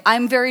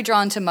 I'm very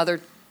drawn to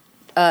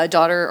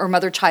mother-daughter or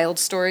mother-child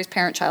stories,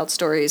 parent-child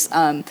stories.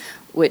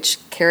 Which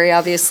Carrie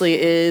obviously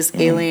is,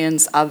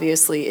 Aliens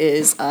obviously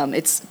is.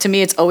 To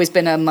me, it's always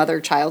been a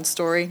mother-child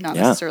story, not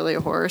necessarily a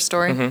horror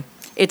story.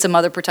 It's a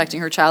mother protecting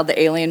her child, the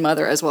alien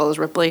mother as well as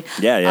Ripley.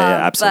 Yeah,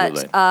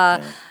 absolutely.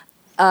 But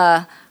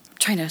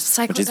trying to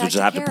cycle Which is, back we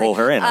just have to Carrie. pull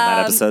her in on that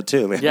episode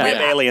too. We Yeah.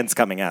 have aliens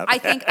coming out. I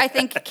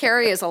think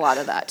Carrie is a lot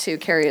of that too.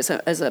 Carrie is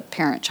a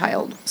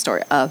parent-child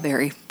story, a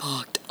very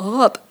fucked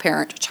up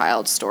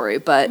parent-child story.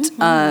 But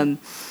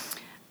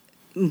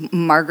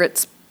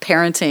Margaret's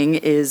parenting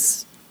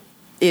is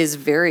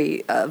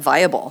very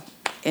viable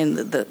in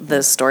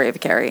the story of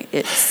Carrie.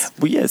 It's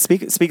Well, yeah.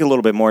 Speak a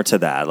little bit more to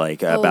that,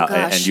 like about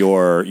gosh. and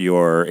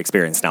your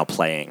experience now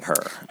playing her.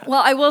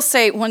 well, I will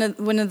say one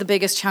of the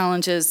biggest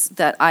challenges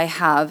that I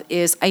have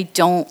is I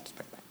don't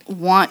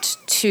want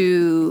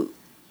to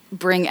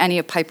bring any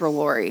of Piper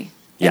Laurie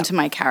Yeah. into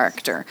my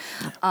character.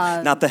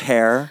 Not the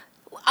hair.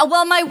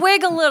 Well, my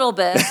wig a little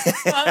bit.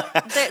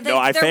 No,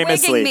 I they're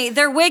famously- wigging me.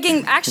 They're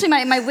wigging. Actually,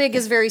 my wig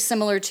is very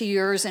similar to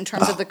yours in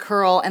terms of the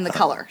curl and the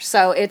color.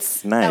 So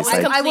it's Nice.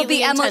 I will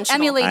be Completely intentional.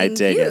 emulating I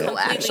dig you. it.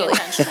 Actually,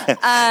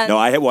 No,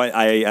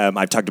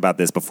 I've talked about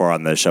this before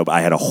on the show, but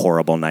I had a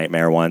horrible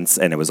nightmare once,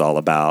 and it was all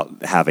about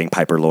having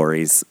Piper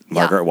Laurie's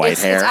Margaret White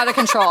it's, hair. It's out of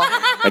control.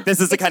 Like, this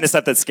is the kind of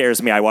stuff that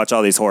scares me. I watch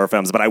all these horror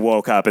films, but I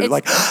woke up and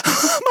like,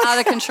 Out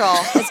of control.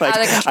 It's like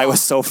out of control. I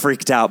was so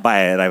freaked out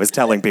by it. I was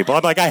telling people,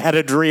 I'm like, I had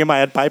a dream I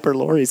had Piper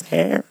Laurie's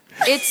hair.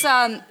 It's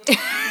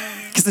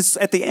Because it's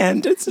at the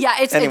end. It's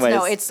it's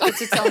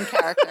its own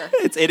character.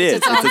 It's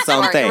its own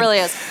story. thing. It really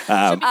is.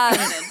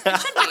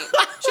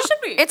 She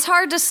should be. It's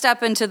hard to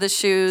step into the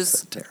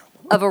shoes Terrible.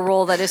 of a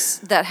role that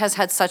has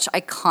had such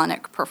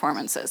iconic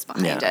performances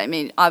behind Yeah. it. I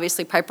mean,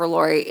 obviously Piper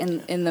Laurie in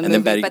the movie,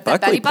 then Betty but then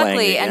Buckley Betty Buckley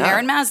playing it, and yeah.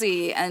 Maren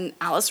Massey and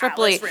Alice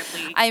Ripley.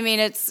 Ripley. I mean,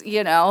 it's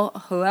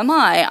who am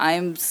I?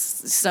 I'm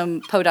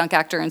some podunk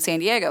actor in San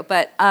Diego,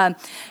 but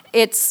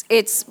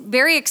it's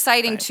very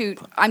exciting to.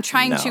 I'm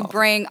trying to No.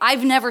 bring.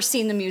 I've never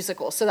seen the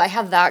musical, so I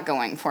have that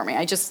going for me.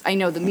 I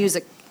know the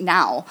music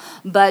now,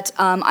 but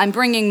I'm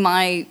bringing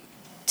my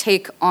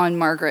take on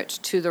Margaret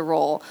to the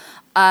role.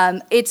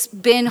 It's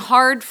been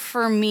hard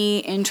for me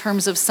in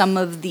terms of some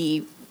of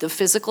the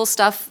physical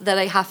stuff that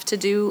I have to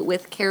do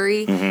with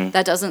Carrie.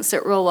 That doesn't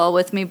sit real well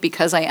with me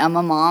because I am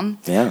a mom.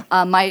 Yeah.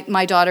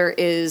 My daughter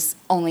is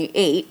only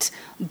 8,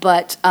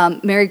 but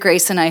Mary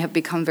Grace and I have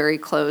become very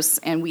close,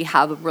 and we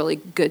have a really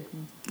good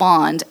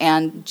bond.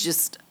 And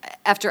just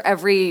after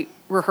every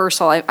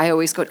rehearsal, I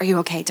always go, "Are you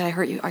okay? Did I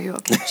hurt you? Are you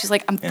okay?" She's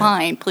like, "I'm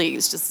fine.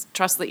 Please, just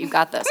trust that you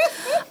got this."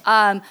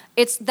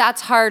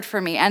 That's hard for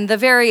me. And the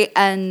very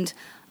end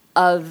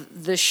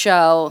of the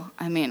show,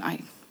 I mean, I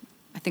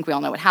think we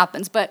all know what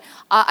happens, but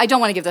I don't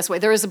want to give this away.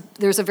 There's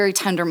a very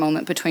tender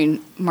moment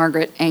between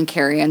Margaret and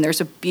Carrie, and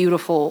there's a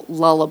beautiful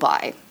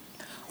lullaby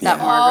that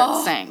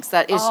Margaret sings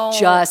that is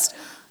just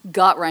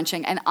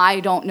gut-wrenching, and I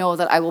don't know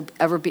that I will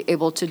ever be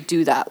able to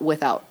do that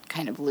without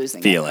kind of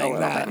losing Feeling it a little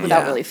that, bit, without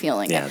yeah. really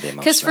feeling Yeah, it. the emotion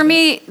Because for of it.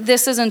 me,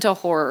 this isn't a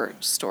horror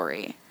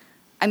story.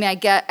 I mean, I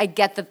get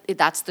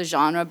that's the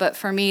genre, but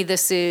for me,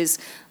 this is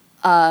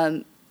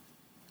I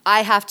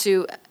have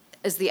to,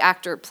 as the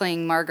actor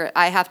playing Margaret,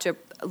 I have to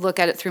look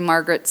at it through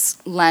Margaret's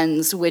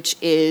lens, which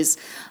is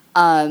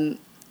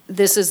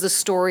this is the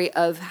story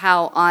of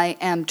how I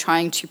am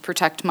trying to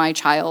protect my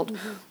child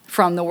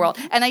from the world.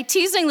 And I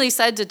teasingly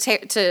said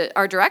to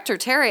our director,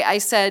 Terry, I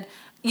said,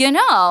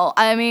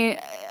 I mean,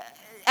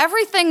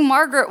 everything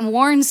Margaret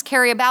warns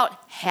Carrie about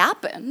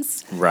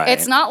happens. Right.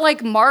 It's not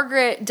like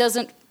Margaret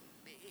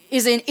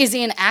is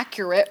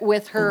inaccurate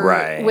with her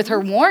Right. with her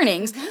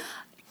warnings.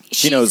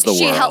 She knows the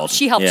world.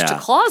 She helps Yeah. to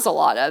cause a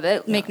lot of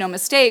it, make no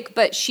mistake,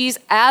 but she's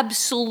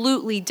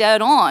absolutely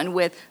dead on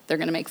with they're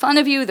going to make fun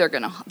of you, they're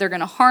going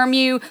to harm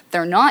you,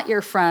 they're not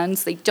your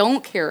friends, they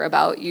don't care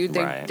about you,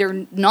 Right.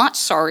 they're not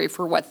sorry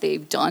for what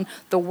they've done.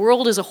 The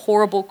world is a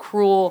horrible,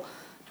 cruel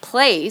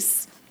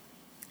place.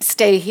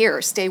 Stay here,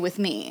 stay with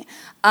me.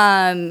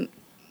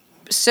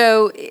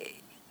 So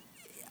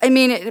I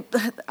mean,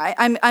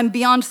 I'm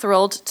beyond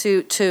thrilled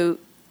to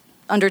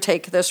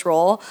undertake this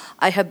role.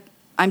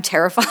 I'm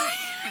terrified.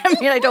 I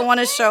mean, I don't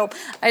want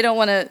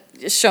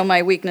to show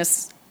my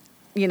weakness,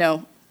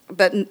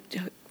 but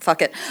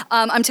fuck it.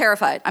 I'm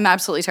terrified. I'm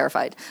absolutely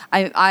terrified.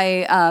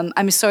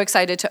 I'm so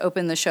excited to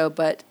open the show,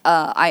 but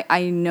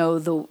I know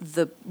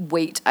the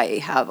weight I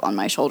have on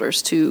my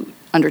shoulders to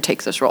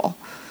undertake this role.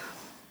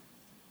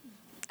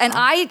 And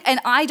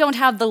I don't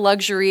have the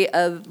luxury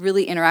of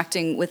really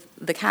interacting with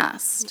the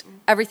cast.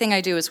 Everything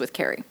I do is with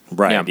Carrie.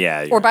 Right.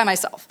 Yeah. Or by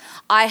myself.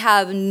 I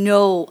have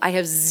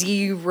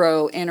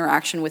zero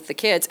interaction with the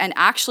kids. And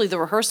actually the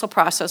rehearsal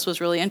process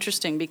was really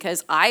interesting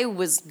because I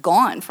was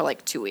gone for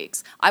like 2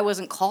 weeks. I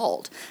wasn't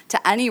called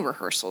to any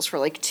rehearsals for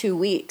like 2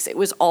 weeks. It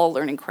was all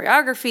learning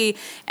choreography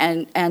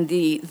and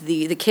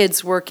the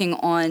kids working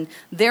on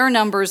their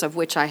numbers, of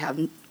which I have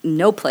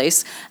no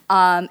place.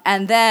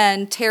 And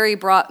then Terry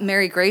brought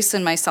Mary Grace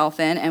and myself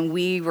in, and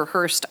we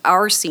rehearsed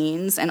our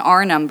scenes and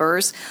our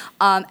numbers.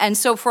 And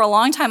so for a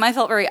long time, I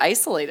felt very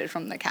isolated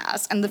from the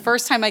cast. And the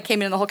first time I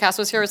came in and the whole cast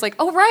was here, I was like,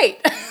 oh, right,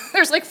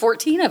 there's like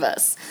 14 of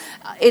us.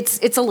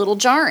 It's a little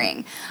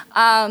jarring.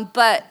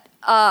 But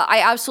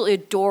I absolutely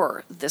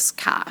adore this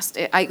cast.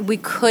 We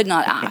could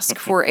not ask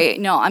for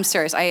no, I'm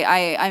serious.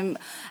 I'm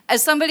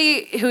as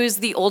somebody who is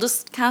the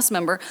oldest cast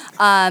member,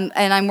 and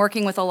I'm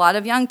working with a lot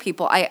of young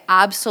people, I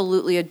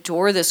absolutely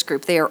adore this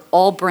group. They are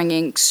all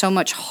bringing so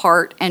much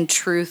heart and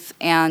truth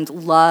and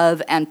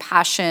love and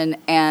passion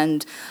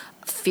and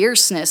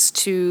fierceness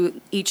to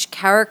each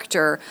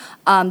character.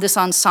 This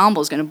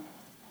ensemble is going to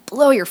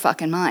blow your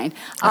fucking mind.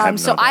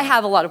 I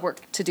have a lot of work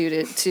to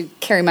do to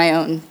carry my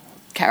own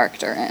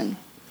character, and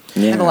I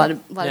have a lot of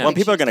Well,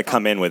 people are going to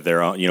come in with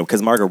their own,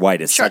 because Margaret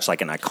White is such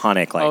like an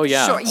iconic, like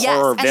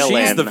horror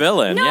villain. She's the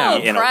villain. No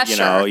yeah.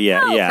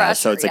 pressure.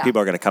 So it's like people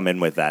are going to come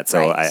in with that.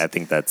 So I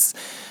think that's.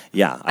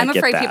 Yeah, I'm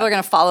afraid people are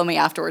going to follow me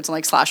afterwards and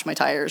like slash my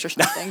tires or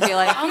something. Be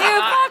like, "You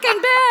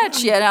fucking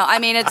bitch!" I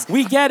mean, it's.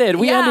 We get it.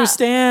 We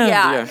understand.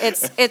 Yeah,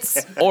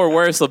 it's. Or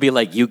worse, they'll be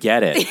like, "You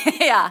get it."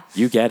 Yeah.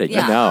 You get it.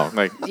 Yeah. You know.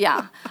 Like.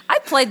 Yeah, I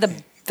played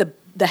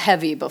the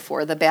heavy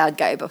before, the bad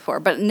guy before,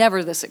 but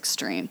never this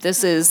extreme.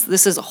 This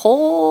is a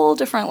whole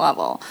different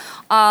level.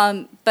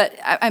 But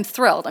I'm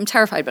thrilled. I'm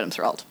terrified, but I'm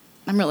thrilled.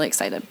 I'm really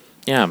excited.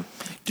 Yeah.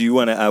 Do you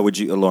want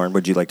to, Lauren?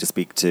 Would you like to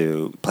speak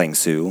to playing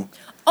Sue?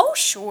 Oh,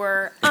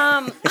 sure.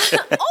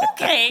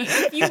 Okay,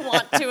 if you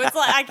want to. It's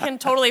like I can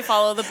totally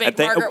follow the big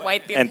Margaret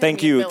White. And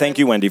thank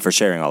you, Wendy, for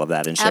sharing all of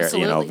that and share,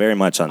 Absolutely. very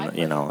much on,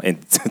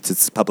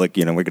 it's public.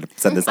 We're going to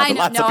send this out to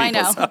lots of people. I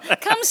know. So.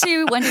 Come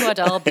see Wendy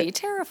Waddell be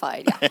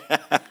terrified.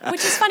 Yeah.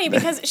 Which is funny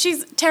because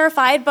she's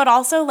terrified, but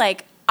also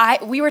like.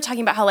 We were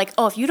talking about how, like,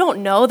 if you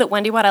don't know that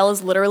Wendy Waddell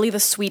is literally the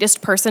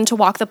sweetest person to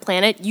walk the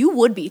planet, you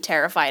would be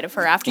terrified of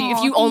her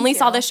if you only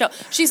saw this show.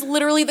 She's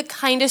literally the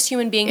kindest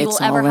human being you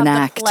will ever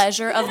have the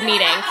pleasure of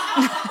meeting.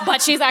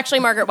 But she's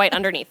actually Margaret White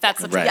underneath.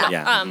 That's the truth. Right,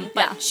 yeah.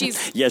 But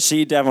she's... Yeah,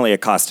 she definitely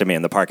accosted me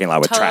in the parking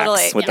lot with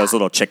tracks, with those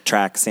little chick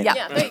tracks.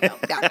 Yeah, there you go.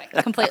 Yeah,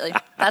 completely.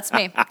 That's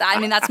me. I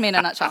mean, that's me in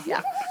a nutshell.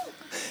 Yeah.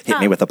 Hit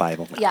me with a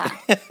Bible. Yeah.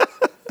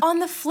 On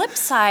the flip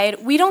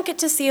side, we don't get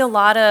to see a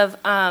lot of...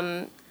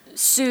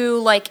 Sue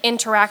like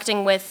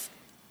interacting with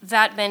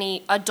that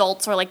many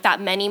adults or like that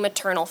many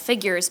maternal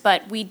figures,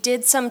 but we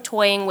did some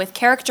toying with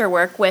character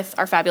work with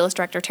our fabulous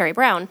director Terry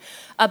Brown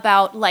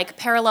about like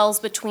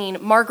parallels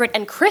between Margaret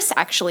and Chris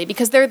actually,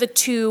 because they're the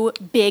two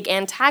big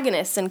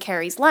antagonists in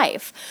Carrie's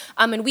life.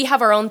 And we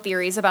have our own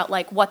theories about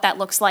like what that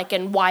looks like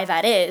and why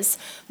that is,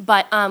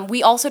 but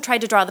we also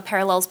tried to draw the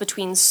parallels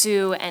between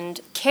Sue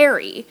and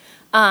Carrie.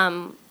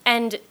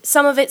 And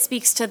some of it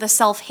speaks to the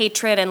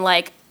self-hatred and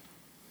like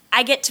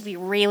I get to be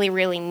really,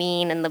 really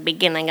mean in the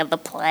beginning of the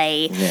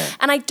play. Yeah.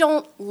 And I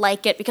don't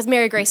like it because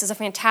Mary Grace is a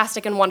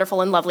fantastic and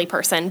wonderful and lovely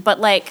person. But,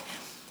 like,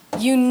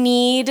 you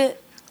need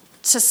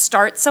to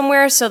start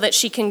somewhere so that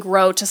she can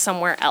grow to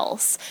somewhere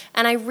else.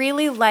 And I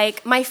really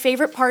like, my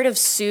favorite part of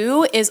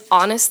Sue is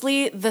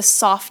honestly the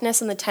softness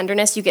and the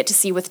tenderness you get to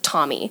see with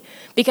Tommy.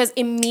 Because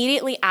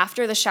immediately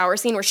after the shower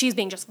scene where she's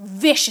being just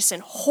vicious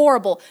and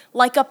horrible,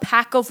 like a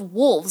pack of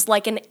wolves,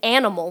 like an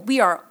animal,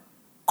 we are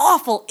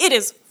awful. It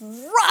is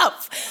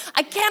rough.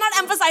 I cannot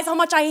emphasize how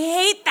much I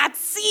hate that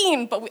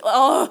scene.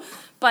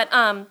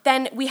 But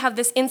then we have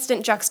this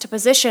instant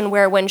juxtaposition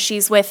where when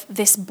she's with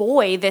this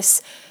boy,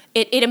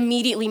 it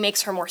immediately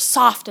makes her more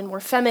soft and more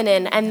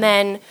feminine. And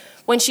then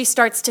when she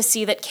starts to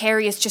see that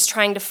Carrie is just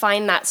trying to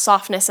find that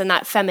softness and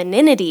that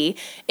femininity,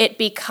 it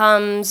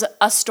becomes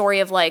a story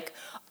of like,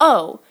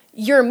 oh,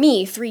 you're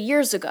me 3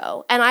 years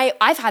ago. And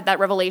I've had that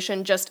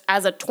revelation just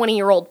as a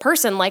 20-year-old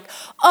person, like,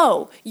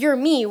 oh, you're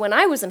me when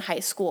I was in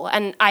high school.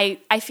 And I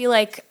feel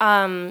like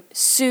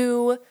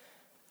Sue,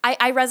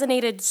 I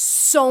resonated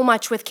so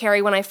much with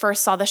Carrie when I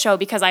first saw the show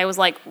because I was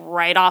like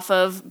right off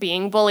of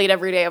being bullied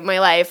every day of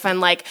my life. And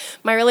like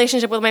my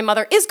relationship with my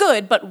mother is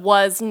good, but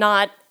was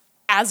not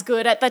as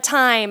good at the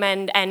time,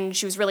 and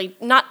she was really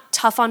not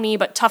tough on me,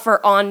 but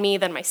tougher on me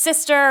than my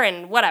sister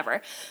and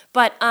whatever.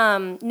 But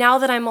now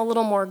that I'm a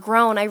little more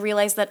grown, I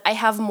realize that I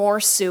have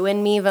more Sue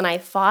in me than I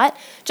thought,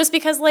 just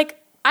because like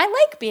I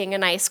like being a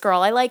nice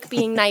girl. I like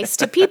being nice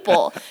to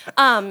people.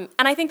 And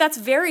I think that's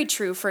very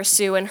true for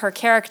Sue and her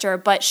character,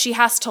 but she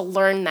has to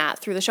learn that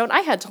through the show. And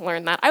I had to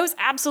learn that. I was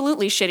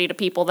absolutely shitty to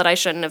people that I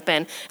shouldn't have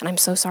been, and I'm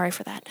so sorry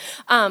for that.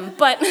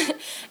 But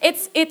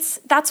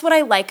that's what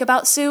I like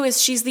about Sue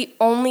is she's the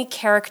only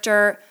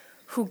character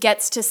who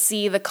gets to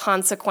see the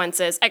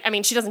consequences. I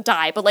mean, she doesn't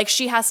die, but like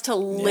she has to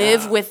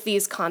live with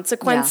these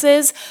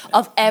consequences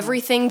of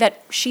everything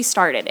that she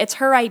started. It's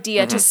her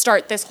idea to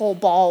start this whole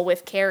ball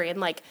with Carrie and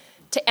like,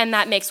 and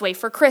that makes way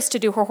for Chris to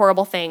do her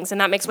horrible things,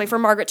 and that makes way for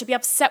Margaret to be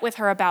upset with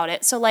her about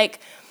it. So, like,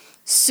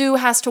 Sue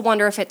has to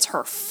wonder if it's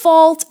her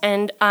fault,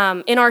 and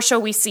in our show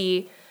we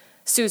see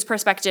Sue's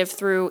perspective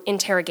through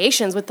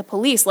interrogations with the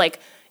police. Like,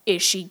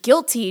 is she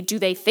guilty? Do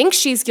they think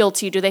she's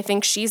guilty? Do they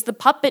think she's the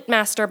puppet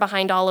master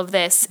behind all of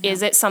this? Yeah.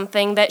 Is it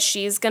something that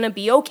she's going to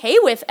be okay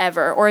with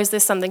ever, or is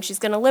this something she's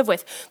going to live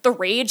with? The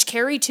rage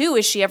Carrie, too.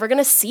 Is she ever going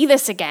to see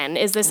this again?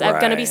 Is this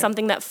going to be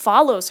something that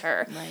follows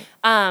her?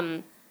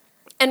 Right.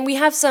 And we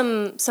have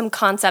some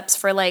concepts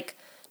for, like,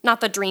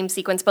 not the dream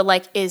sequence, but,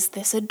 like, is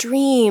this a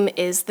dream?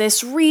 Is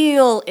this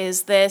real?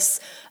 Is this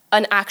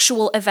an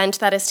actual event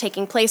that is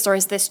taking place? Or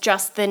is this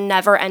just the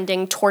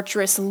never-ending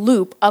torturous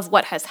loop of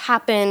what has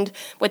happened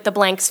with the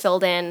blanks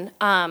filled in?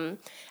 And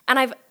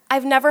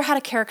I've never had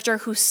a character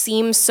who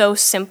seems so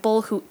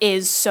simple who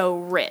is so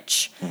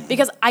rich.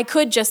 Because I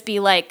could just be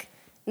like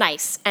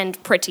nice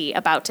and pretty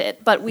about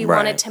it, but we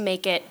wanted to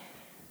make it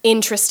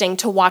interesting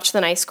to watch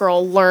the nice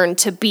girl learn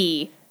to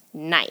be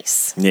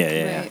nice.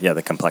 Yeah,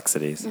 the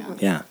complexities.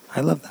 Yeah, I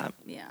love that.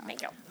 Yeah.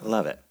 Thank you. I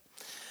love it.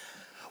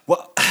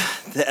 Well,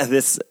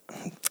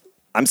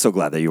 I'm so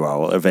glad that you are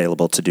all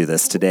available to do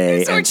this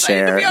today and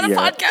share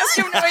podcast.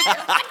 You have no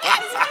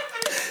idea.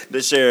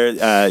 to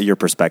share your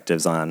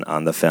perspectives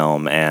on the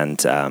film and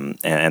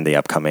the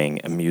upcoming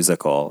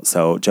musical.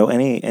 So, Joe,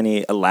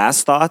 any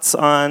last thoughts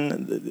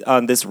on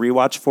this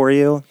rewatch for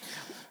you?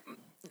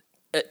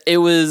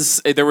 There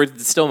were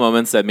still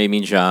moments that made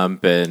me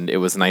jump, and it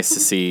was nice to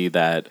see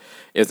that.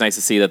 It was nice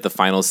to see that the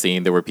final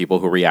scene, there were people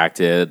who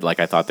reacted like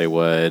I thought they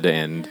would,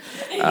 and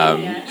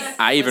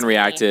I even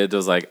reacted. It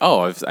was like,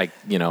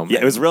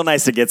 it was real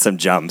nice to get some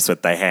jumps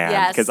with the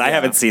hand because I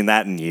haven't seen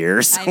that in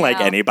years.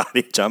 Like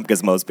anybody jump,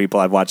 because most people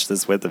I've watched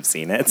this with have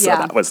seen it. So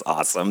that was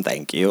awesome.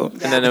 Thank you. And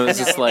then it was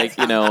just like,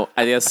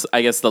 I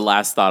guess the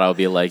last thought I'll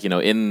be like,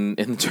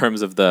 in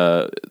terms of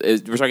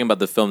we're talking about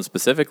the film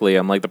specifically.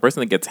 I'm like, the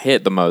person that gets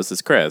hit the most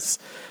is Chris.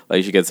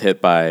 Like she gets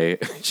hit by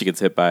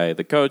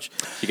the coach.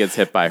 She gets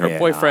hit by her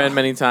boyfriend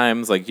many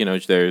times. Like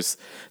there's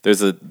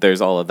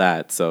all of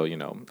that. So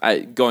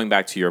going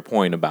back to your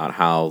point about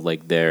how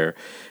like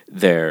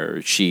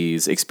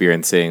she's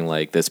experiencing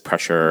like this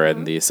pressure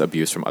and this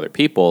abuse from other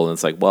people, and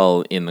it's like,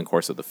 well, in the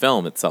course of the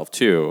film itself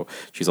too,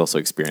 she's also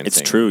experiencing.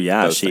 It's true,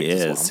 yeah, she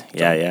is.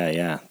 Well.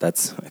 Yeah.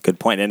 That's a good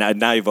point. And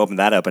now you've opened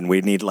that up, and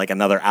we need like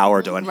another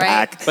hour to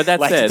unpack. But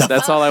that's it.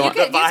 That's all I want.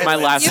 That's my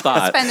last thought.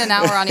 You could spend an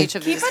hour on each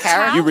of these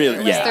characters. You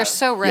really, They're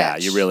so rich. Yeah,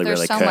 you really, There's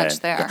really so could. much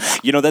there.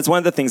 That's one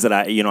of the things that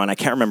and I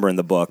can't remember in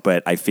the book,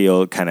 but I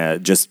feel kind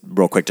of just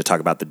real quick to talk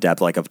about the depth,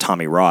 like of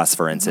Tommy Ross,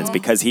 for instance,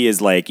 because he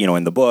is like,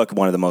 in the book,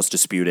 one of the most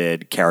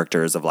disputed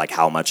characters of like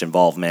how much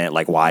involvement,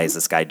 like why is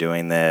this guy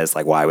doing this,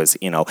 like why was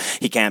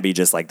he can't be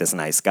just like this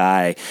nice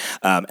guy,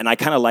 and I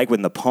kind of like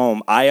when the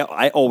poem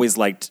I always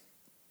liked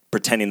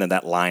pretending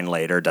that line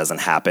later doesn't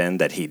happen,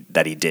 that he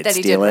did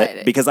steal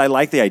it, because I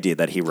like the idea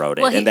that he wrote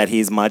it and that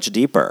he's much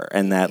deeper,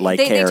 and that like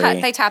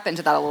Carrie they tap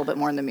into that a little bit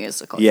more in the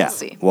musical. Yeah, you'll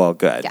see. Well,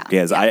 good,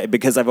 Yeah.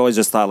 because I've always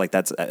just thought like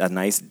that's a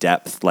nice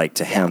depth like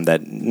to him,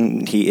 that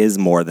he is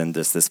more than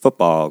just this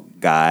football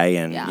guy,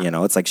 and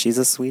it's like she's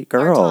a sweet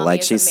girl,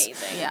 like she's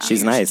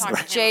nice.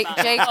 Jake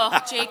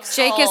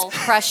is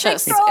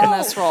precious in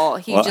this role.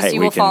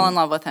 You will fall in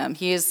love with him.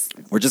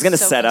 We're just gonna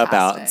so set fantastic.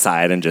 up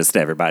outside and just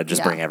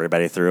bring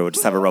everybody through. We'll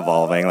just have a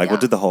revolving, like we'll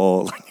do the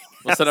whole.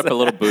 We'll set up a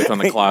little booth on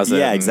the closet.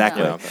 Yeah,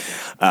 exactly.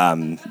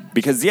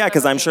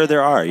 Because I'm sure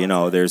there are.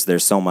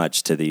 There's so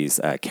much to these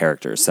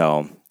characters.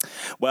 So,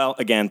 well,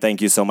 again,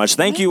 thank you so much.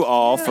 Thank you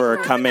all for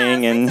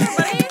coming and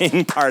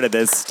being part of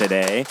this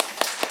today.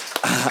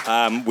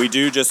 We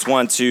do just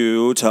want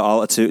to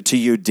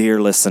you,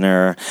 dear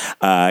listener,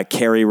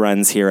 Carrie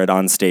runs here at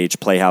Onstage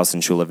Playhouse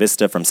in Chula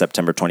Vista from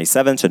September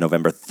 27th to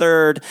November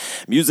 3rd.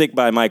 Music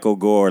by Michael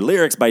Gore,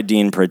 lyrics by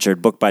Dean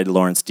Pritchard, book by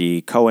Lawrence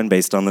D. Cohen,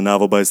 based on the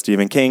novel by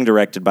Stephen King,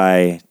 directed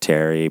by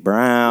Terry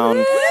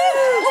Brown.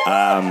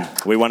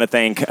 We want to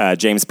thank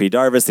James P.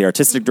 Darvis, the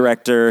artistic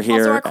director here.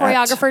 Also our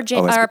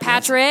choreographer,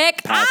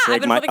 Patrick. Patrick,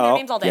 I've been putting their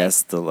names all day.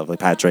 Yes, the lovely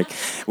Patrick.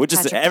 We'll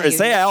just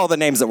say all the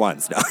names at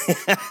once. No.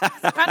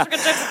 Patrick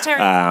and Terry.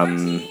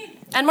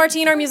 And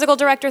Martine, our musical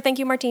director. Thank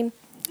you, Martine.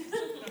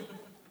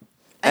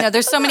 I know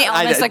there's so many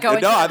elements that go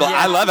into it.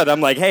 I love it.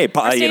 I'm like, hey,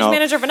 stage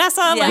manager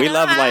Vanessa. We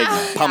love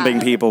like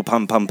pumping people,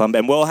 pump,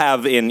 and we'll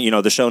have in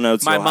the show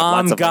notes. My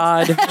mom,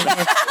 God.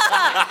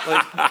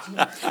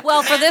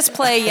 Well, for this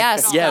play,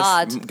 yes,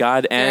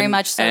 God, and very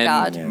much so,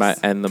 God,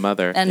 and the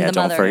mother, and the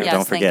mother.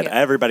 Don't forget.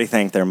 Everybody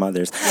thank their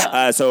mothers.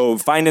 So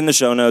find in the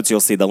show notes. You'll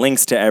see the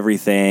links to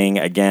everything.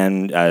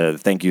 Again,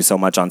 thank you so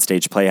much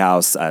Onstage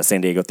Playhouse,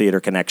 San Diego Theater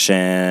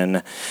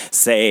Connection.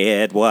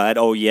 Say it. What?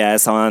 Oh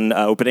yes, on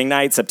opening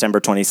night, September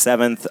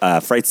 27th.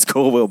 Fright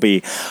School will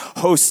be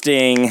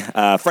hosting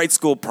Fright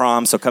School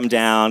prom, so come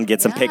down,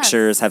 get some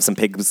pictures, have some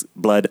pig's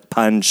blood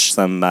punch,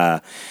 some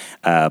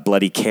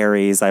Bloody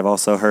Carries, I've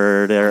also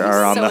heard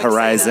are on the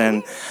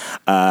horizon.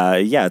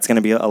 It's going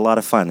to be a lot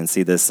of fun and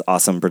see this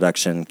awesome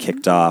production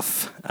kicked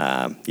off.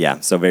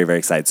 So very, very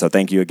excited. So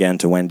thank you again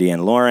to Wendy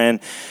and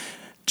Lauren.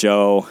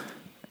 Joe.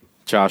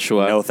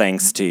 Joshua. No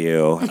thanks to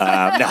you.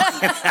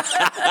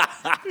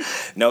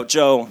 No,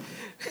 Joe.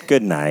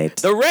 Good night.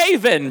 The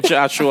Raven,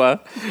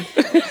 Joshua.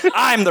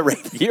 I'm the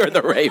Raven. You're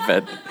the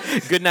Raven.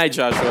 Good night,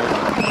 Joshua.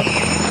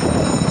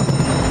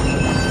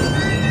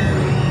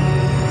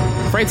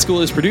 Fright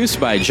School is produced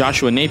by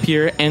Joshua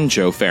Napier and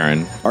Joe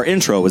Farron. Our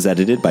intro was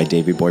edited by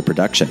Davey Boy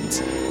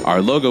Productions.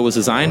 Our logo was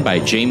designed by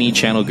Jamie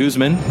Channel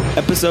Guzman.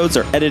 Episodes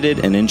are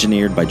edited and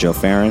engineered by Joe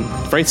Farron.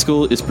 Fright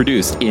School is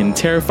produced in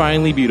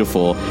terrifyingly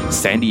beautiful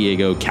San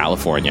Diego,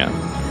 California.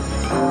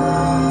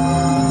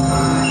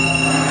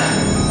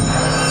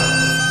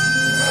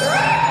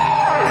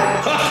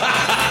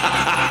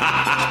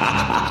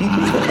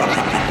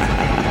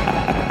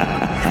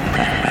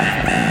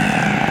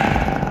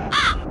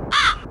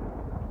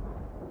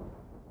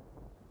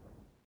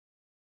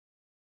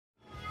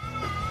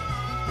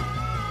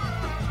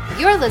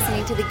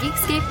 to the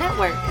Geekscape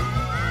Network.